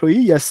create employee,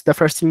 yes, the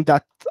first thing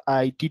that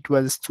I did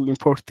was to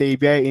import the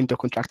ABI in the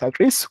contract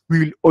address.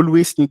 We'll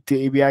always need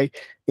the ABI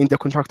in the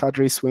contract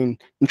address when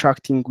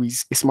interacting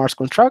with a smart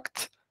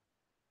contract.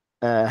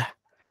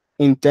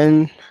 And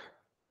then,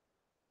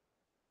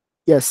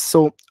 yes,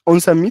 so on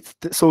submit,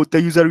 so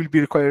the user will be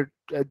required,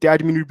 the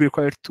admin will be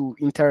required to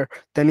enter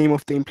the name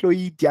of the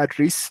employee, the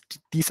address,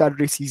 this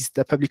address is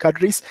the public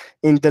address,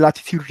 and the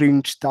latitude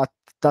range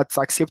that's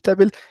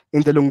acceptable,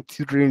 and the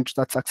longitude range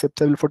that's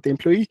acceptable for the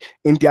employee,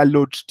 and the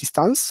allowed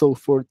distance. So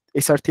for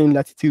a certain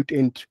latitude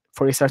and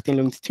for a certain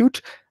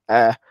longitude,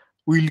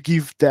 we'll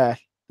give the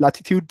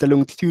latitude, the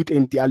longitude,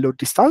 and the allowed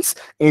distance,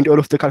 and all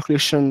of the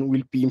calculation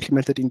will be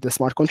implemented in the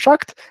smart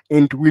contract,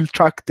 and we'll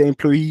track the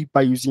employee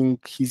by using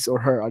his or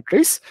her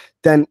address.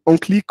 Then on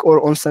click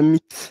or on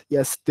submit,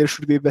 yes, there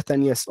should be a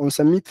button, yes, on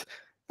submit,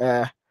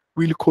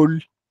 we'll call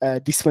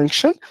this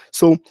function.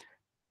 So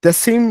the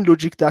same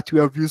logic that we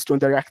have used on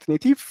the React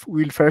Native,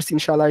 we'll first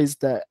initialize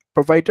the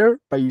provider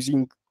by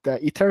using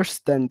the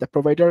ethers, then the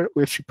provider,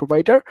 webship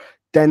provider,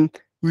 then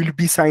we'll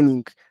be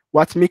signing.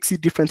 What makes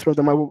it different from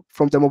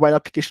the mobile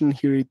application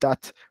here is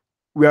that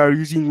we are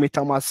using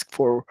MetaMask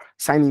for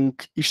signing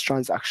each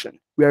transaction.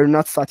 We are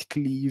not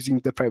statically using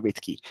the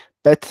private key.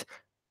 But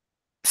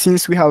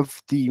since we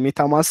have the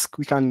MetaMask,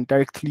 we can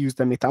directly use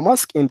the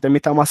MetaMask, and the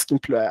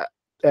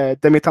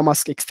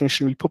MetaMask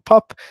extension will pop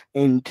up,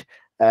 and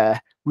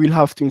we'll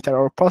have to enter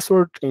our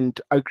password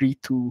and agree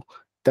to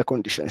the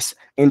conditions.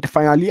 And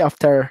finally,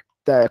 after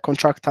the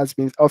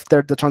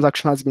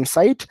transaction has been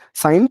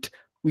signed,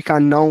 we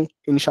can now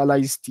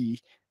initialize the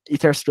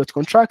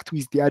ethers.contract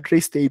with the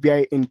address, the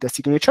ABI, and the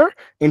signature.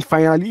 And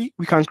finally,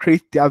 we can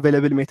create the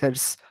available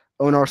methods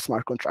on our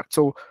smart contract.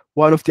 So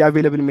one of the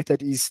available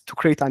methods is to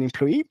create an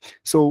employee.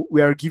 So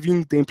we are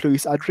giving the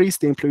employee's address,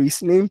 the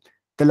employee's name,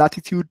 the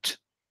latitude,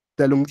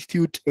 the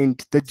longitude, and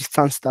the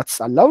distance that's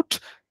allowed.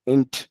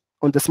 And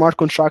on the smart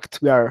contract,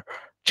 we are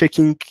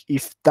checking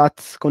if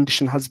that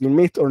condition has been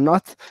met or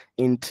not,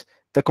 and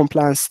the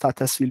compliance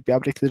status will be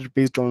updated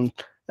based on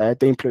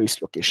the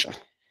employee's location.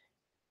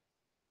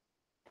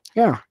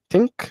 Yeah, I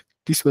think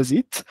this was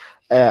it.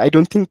 I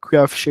don't think we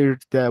have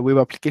shared the web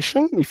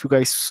application. If you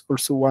guys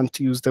also want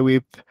to use the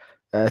web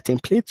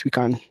template, we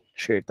can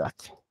share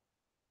that.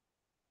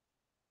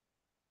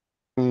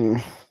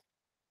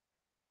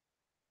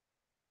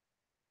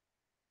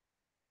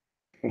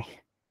 Okay.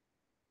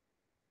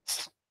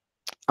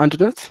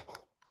 Antidote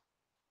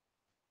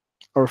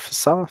or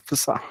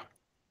Fasa?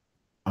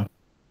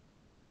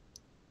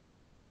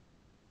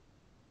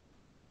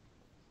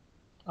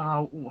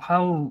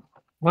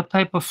 What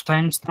type of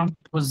timestamp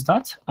was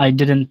that? I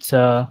didn't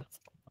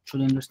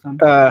actually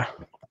understand.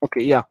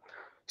 Okay, yeah.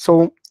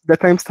 So the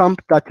timestamp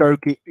that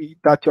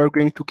you are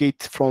going to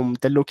get from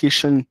the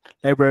location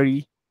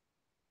library.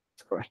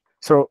 Sorry.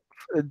 So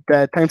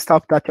the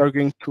timestamp that you are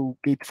going to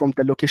get from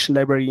the location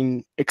library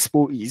in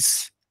Expo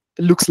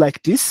looks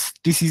like this.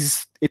 This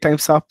is a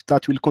timestamp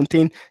that will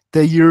contain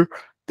the year,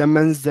 the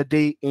month, the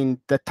day, and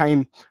the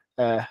time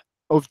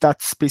of that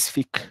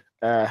specific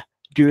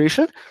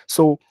duration.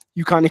 So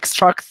you can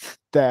extract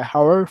the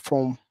hour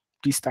from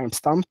this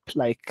timestamp,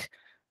 like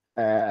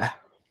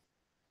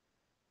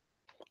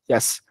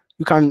yes,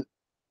 you can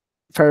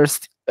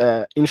first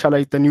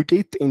initialize the new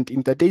date, and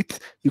in the date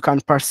you can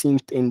parse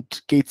it and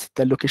get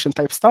the location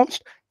type stamp,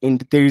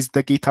 and there is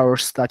the get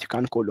hours that you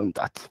can call on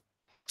that.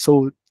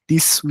 So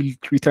this will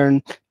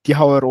return the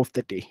hour of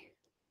the day.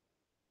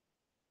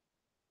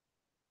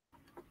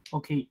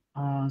 Okay,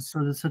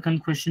 so the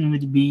second question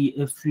would be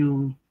if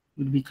you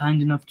would be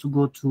kind enough to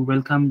go to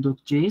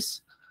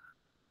welcome.js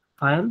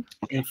file,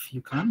 if you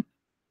can,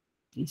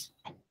 please.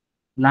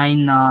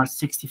 Line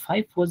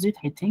 65 was it,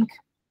 I think.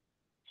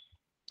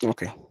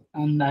 Okay.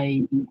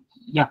 And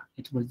yeah,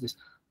 it was this.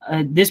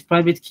 This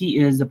private key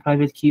is the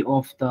private key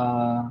of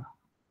the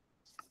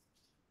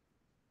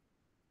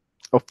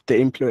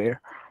employer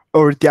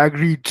or the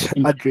agreed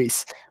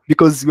address,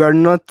 because we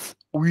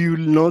will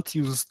not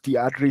use the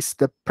address,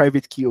 the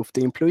private key of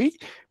the employee.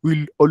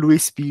 We'll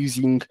always be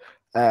using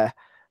the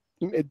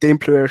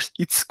employers.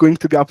 It's going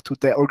to be up to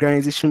the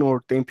organization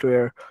or the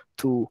employer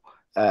to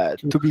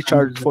be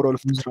charged for all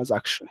of the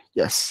transaction.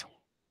 Yes.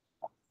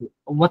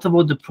 What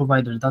about the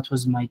provider? That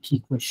was my key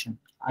question.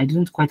 I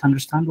didn't quite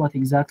understand what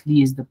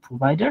exactly is the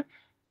provider.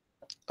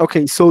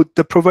 Okay, so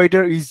the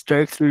provider is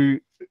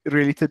directly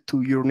related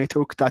to your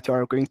network that you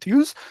are going to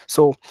use.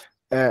 So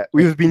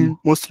we've been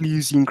mostly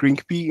using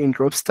Ringp and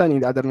Robston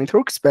and other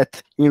networks,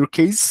 but in your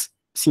case,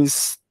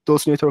 since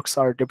those networks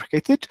are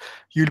deprecated,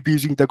 you'll be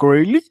using the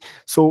Gorilla.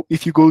 So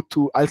if you go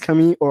to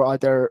Alchemy or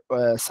other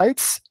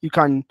sites, you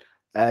can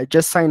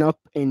just sign up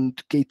and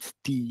get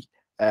the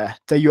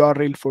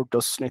URL for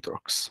those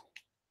networks.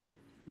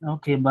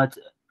 Okay, but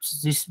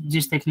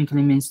this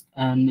technically means,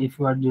 and if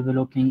we are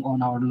developing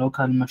on our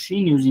local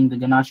machine using the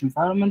Ganache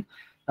environment,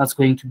 that's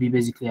going to be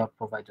basically our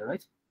provider,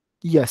 right?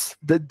 Yes,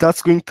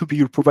 that's going to be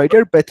your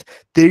provider, but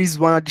there is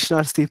one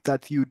additional step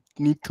that you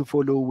need to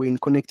follow when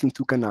connecting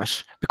to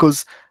Ganache,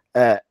 because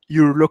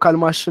your local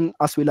machine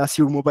as well as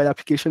your mobile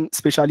application,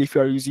 especially if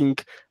you are using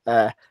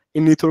a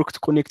network to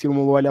connect your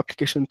mobile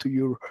application to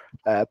your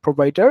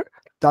provider.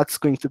 That's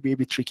going to be a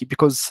bit tricky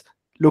because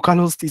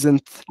localhost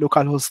isn't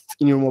localhost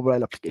in your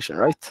mobile application,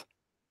 right?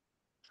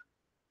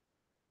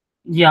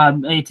 Yeah,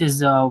 it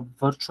is a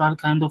virtual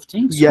kind of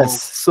thing.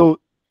 Yes,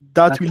 so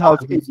that will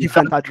have a easy.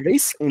 different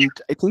address, and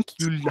I think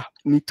you'll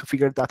need to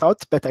figure that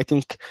out. But I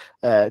think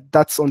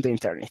that's on the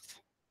internet.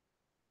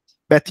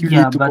 But you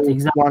Yeah, need to but go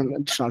exactly. one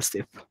additional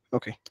step.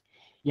 Okay.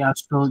 Yeah,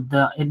 so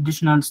the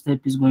additional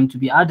step is going to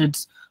be added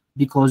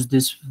because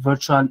this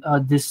virtual,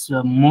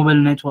 mobile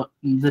network,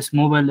 this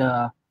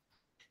mobile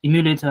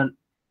emulator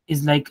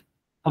is like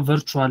a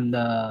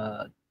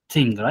virtual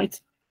thing, right?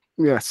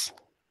 Yes.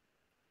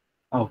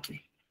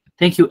 Okay.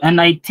 Thank you. And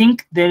I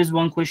think there is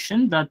one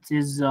question that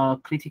is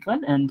critical,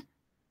 and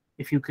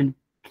if you can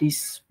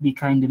please be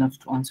kind enough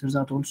to answer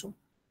that also.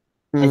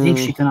 I think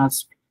she cannot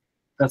speak.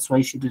 That's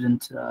why she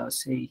didn't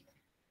say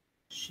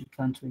she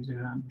can't raise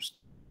her hand.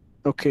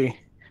 Okay.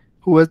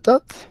 Who was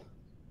that?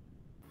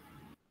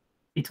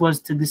 It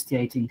was Tedisti,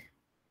 I think.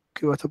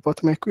 Okay, what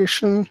about my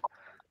question?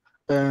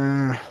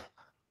 Value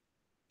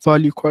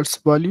equals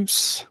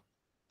values.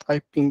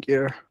 Typing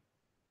here.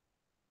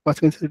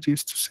 What method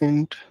is to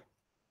send?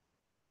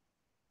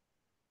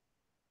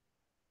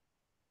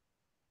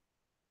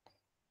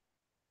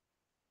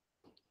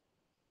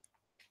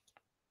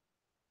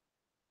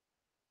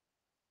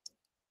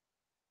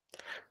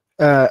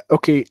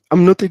 Okay,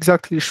 I'm not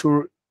exactly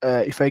sure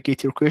if I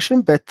get your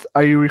question, but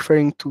are you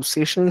referring to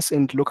sessions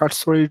and local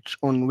storage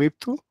on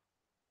Web2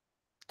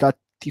 that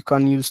you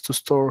can use to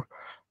store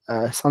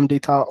some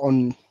data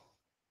on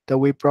the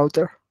web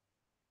browser?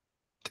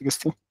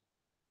 Tegasting?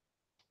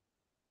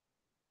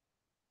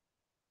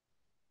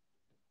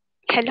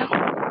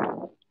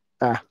 Hello.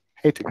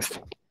 Hey,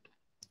 Tegasting.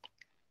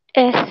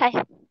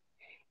 Hi.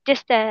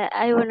 Just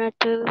I wanted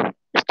to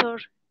store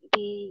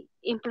the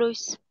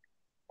employee's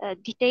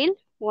detail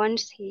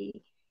once he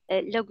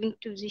log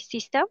into the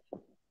system.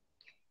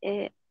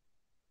 There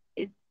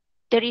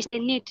is a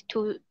need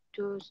to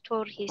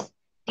store his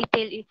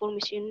detailed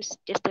information,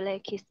 just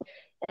like his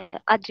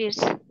address,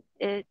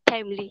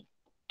 timely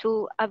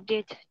to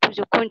update to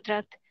the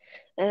contract.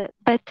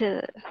 But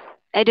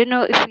I don't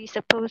know if we're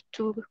supposed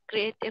to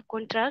create a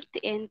contract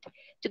and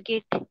to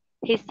get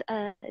his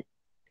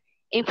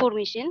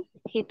information,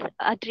 his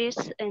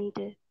address,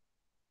 and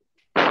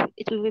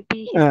it will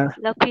be his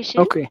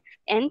location, Okay.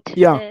 and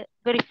Yeah.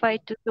 verify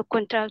to the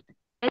contract.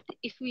 But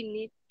if we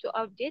need to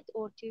update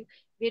or to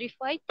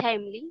verify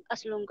timely,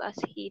 as long as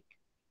he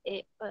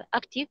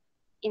active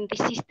in the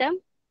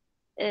system,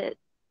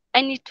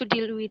 I need to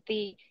deal with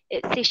the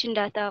session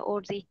data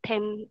or the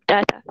time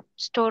data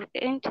store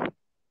and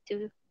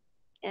to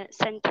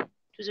send to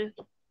the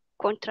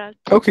contract.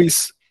 Okay.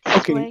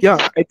 Okay.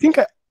 Yeah. I think.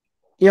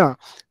 Yeah.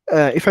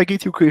 If I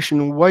get your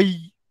question,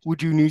 why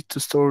would you need to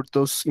store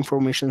those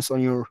informations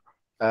on your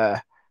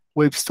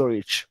web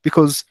storage?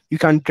 Because you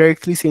can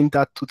directly send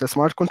that to the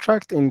smart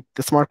contract, and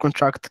the smart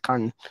contract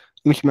can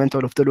implement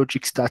all of the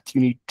logics that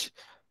you need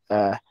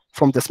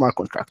from the smart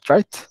contract,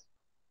 right?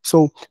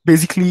 So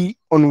basically,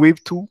 on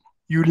Web2,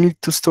 you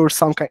need to store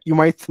some kind. You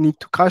might need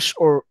to cache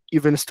or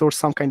even store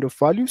some kind of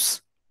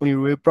values on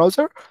your web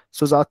browser,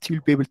 so that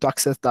you'll be able to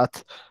access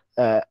that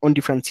on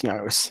different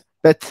scenarios.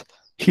 But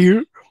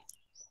here,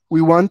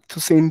 we want to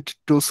send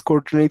those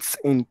coordinates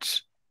and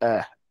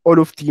all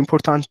of the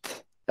important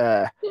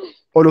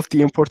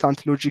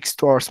logics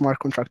to our smart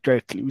contract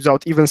directly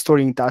without even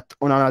storing that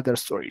on another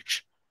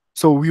storage.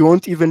 So we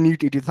won't even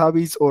need a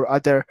database or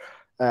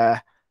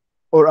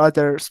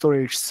other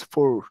storage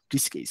for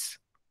this case.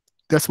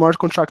 The smart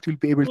contract will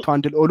be able to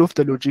handle all of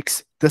the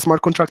logics. The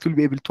smart contract will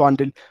be able to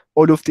handle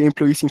all of the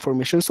employees'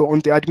 information. So on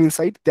the admin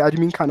side, the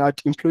admin can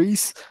add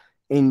employees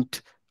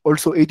and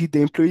also edit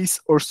the employees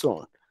or so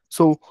on.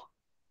 So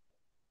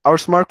our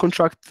smart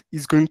contract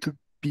is going to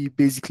be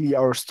basically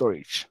our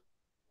storage.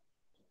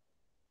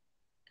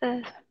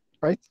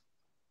 Right?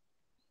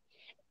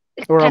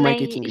 Or am I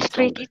getting it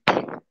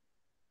wrong?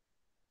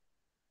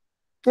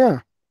 Yeah.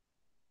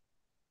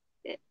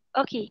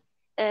 Okay.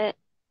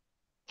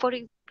 For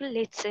example,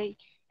 let's say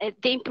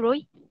the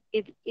employee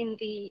is in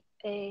the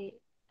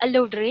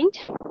allowed range,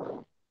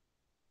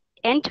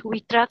 and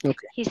we track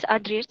his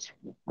address.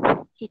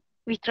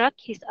 We track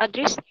his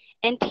address,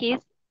 and he's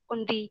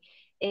on the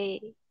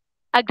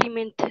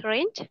agreement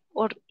range,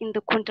 or in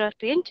the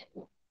contract range,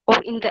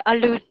 or in the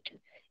allowed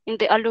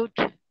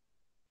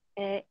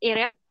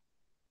area.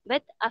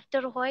 But after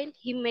a while,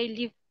 he may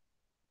leave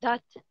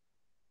that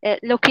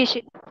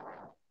location.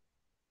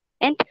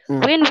 And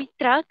when we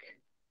track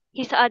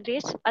his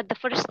address at the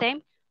first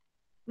time,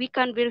 we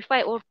can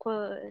verify or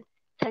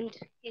send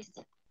his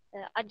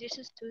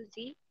addresses to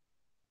the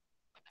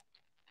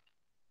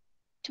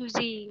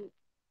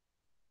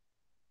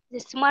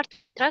smart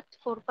contract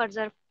for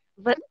further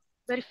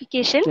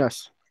verification.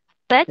 Yes.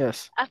 But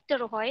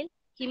after a while,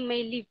 he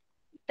may leave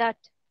that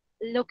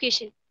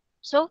location.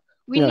 So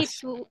we need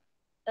to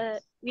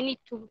we need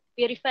to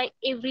verify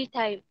every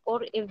time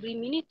or every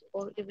minute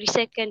or every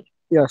second.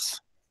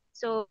 Yes.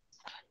 So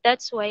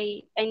that's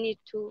why I need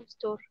to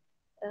store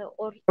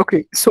or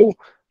Okay. So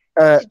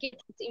to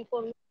get this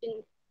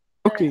information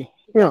okay.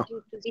 Yeah.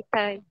 regarding to the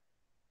time.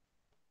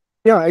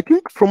 Yeah, I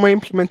think from my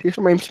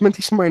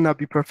implementation might not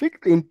be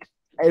perfect, and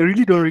I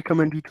really don't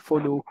recommend you to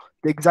follow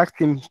the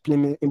exact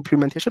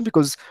implementation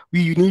because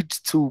we need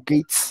to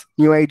get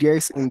new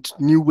ideas and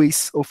new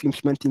ways of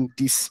implementing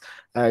this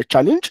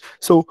challenge.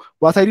 So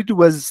what I did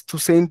was to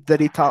send the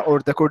data or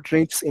the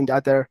coordinates and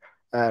other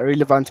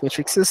relevant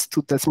matrices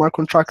to the smart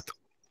contract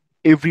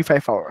every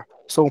 5 hours.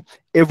 So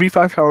every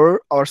 5 hours,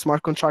 our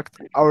smart contract,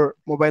 our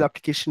mobile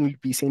application will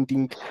be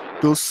sending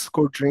those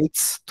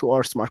coordinates to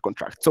our smart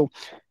contract. So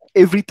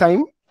every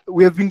time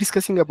we have been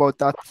discussing about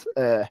that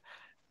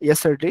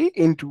yesterday,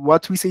 and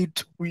what we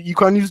said, you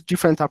can use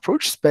different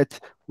approaches, but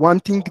one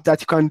thing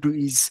that you can do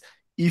is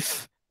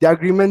if the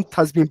agreement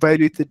has been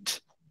violated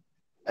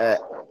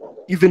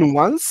even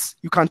once,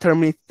 you can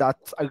terminate that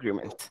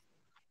agreement.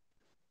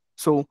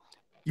 So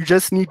you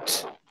just need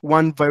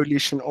one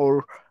violation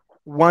or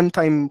one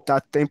time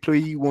that the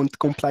employee won't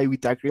comply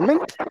with the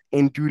agreement,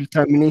 and you will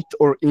terminate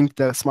or end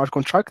the smart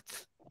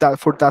contract that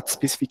for that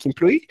specific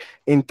employee,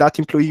 and that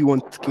employee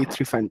won't get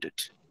refunded.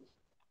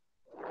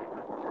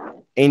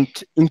 And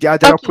in the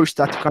other approach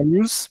that you can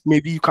use,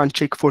 maybe you can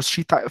check for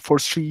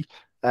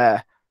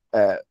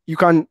you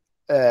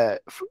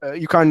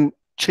can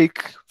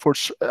check for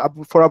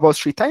about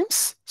 3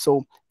 times.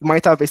 So you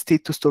might have a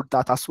state to store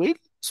that as well.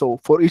 So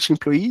for each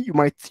employee, you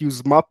might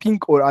use mapping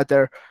or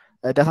other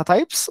data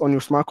types on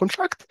your smart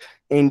contract.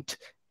 And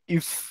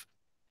if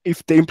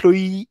the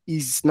employee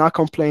is not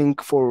complying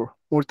for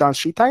more than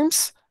 3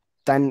 times,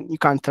 then you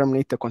can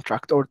terminate the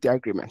contract or the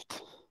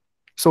agreement.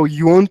 So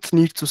you won't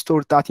need to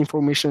store that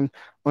information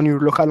on your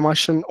local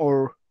machine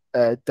or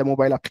the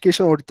mobile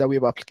application or the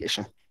web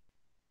application.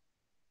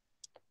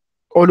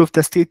 All of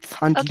the state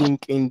handling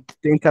and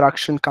the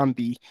interaction can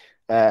be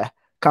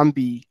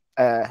handled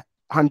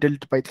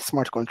by the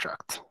smart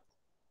contract.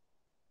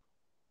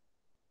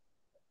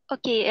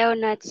 Okay, I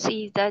wanna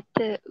see that.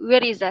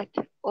 Where is that,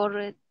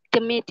 or the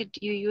method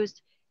you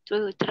use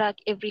to track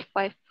every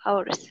 5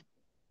 hours?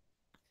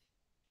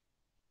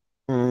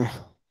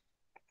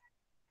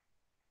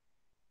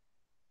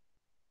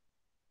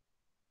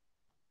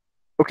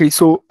 Okay,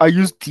 so I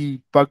use the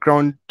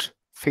background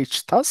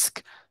fetch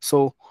task.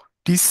 So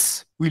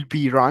this will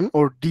be run,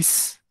 or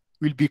this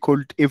will be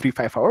called every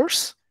 5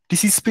 hours.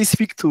 This is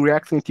specific to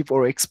React Native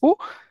or Expo,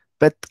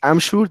 but I'm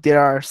sure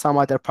there are some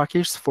other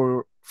packages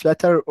for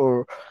Flutter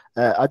or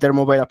other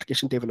mobile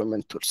application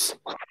development tools.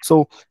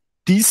 So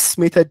this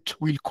method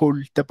will call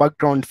the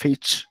background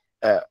fetch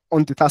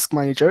on the task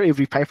manager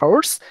every 5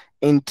 hours,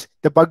 and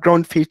the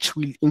background fetch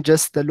will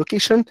ingest the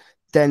location,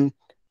 then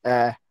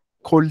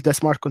call the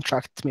smart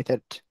contract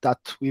method that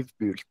we've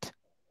built.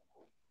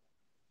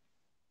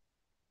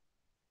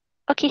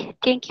 Okay,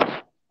 thank you.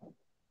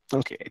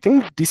 Okay, I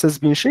think this has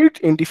been shared,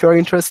 and if you're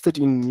interested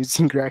in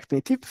using React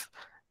Native,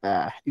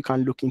 you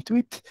can look into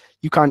it.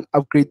 You can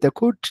upgrade the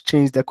code,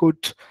 change the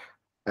code,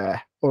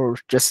 or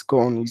just go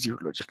on with your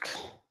logic.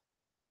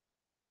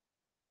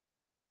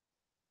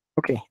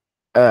 Okay,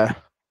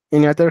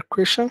 any other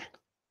question?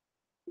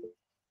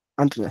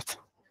 Antoinette.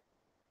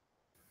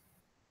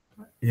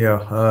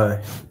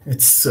 Yeah,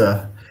 it's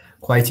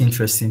quite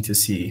interesting to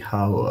see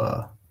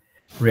how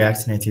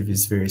React Native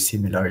is very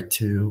similar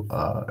to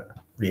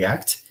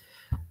React.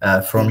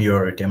 From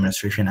your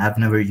demonstration, I've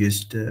never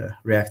used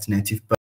React Native, but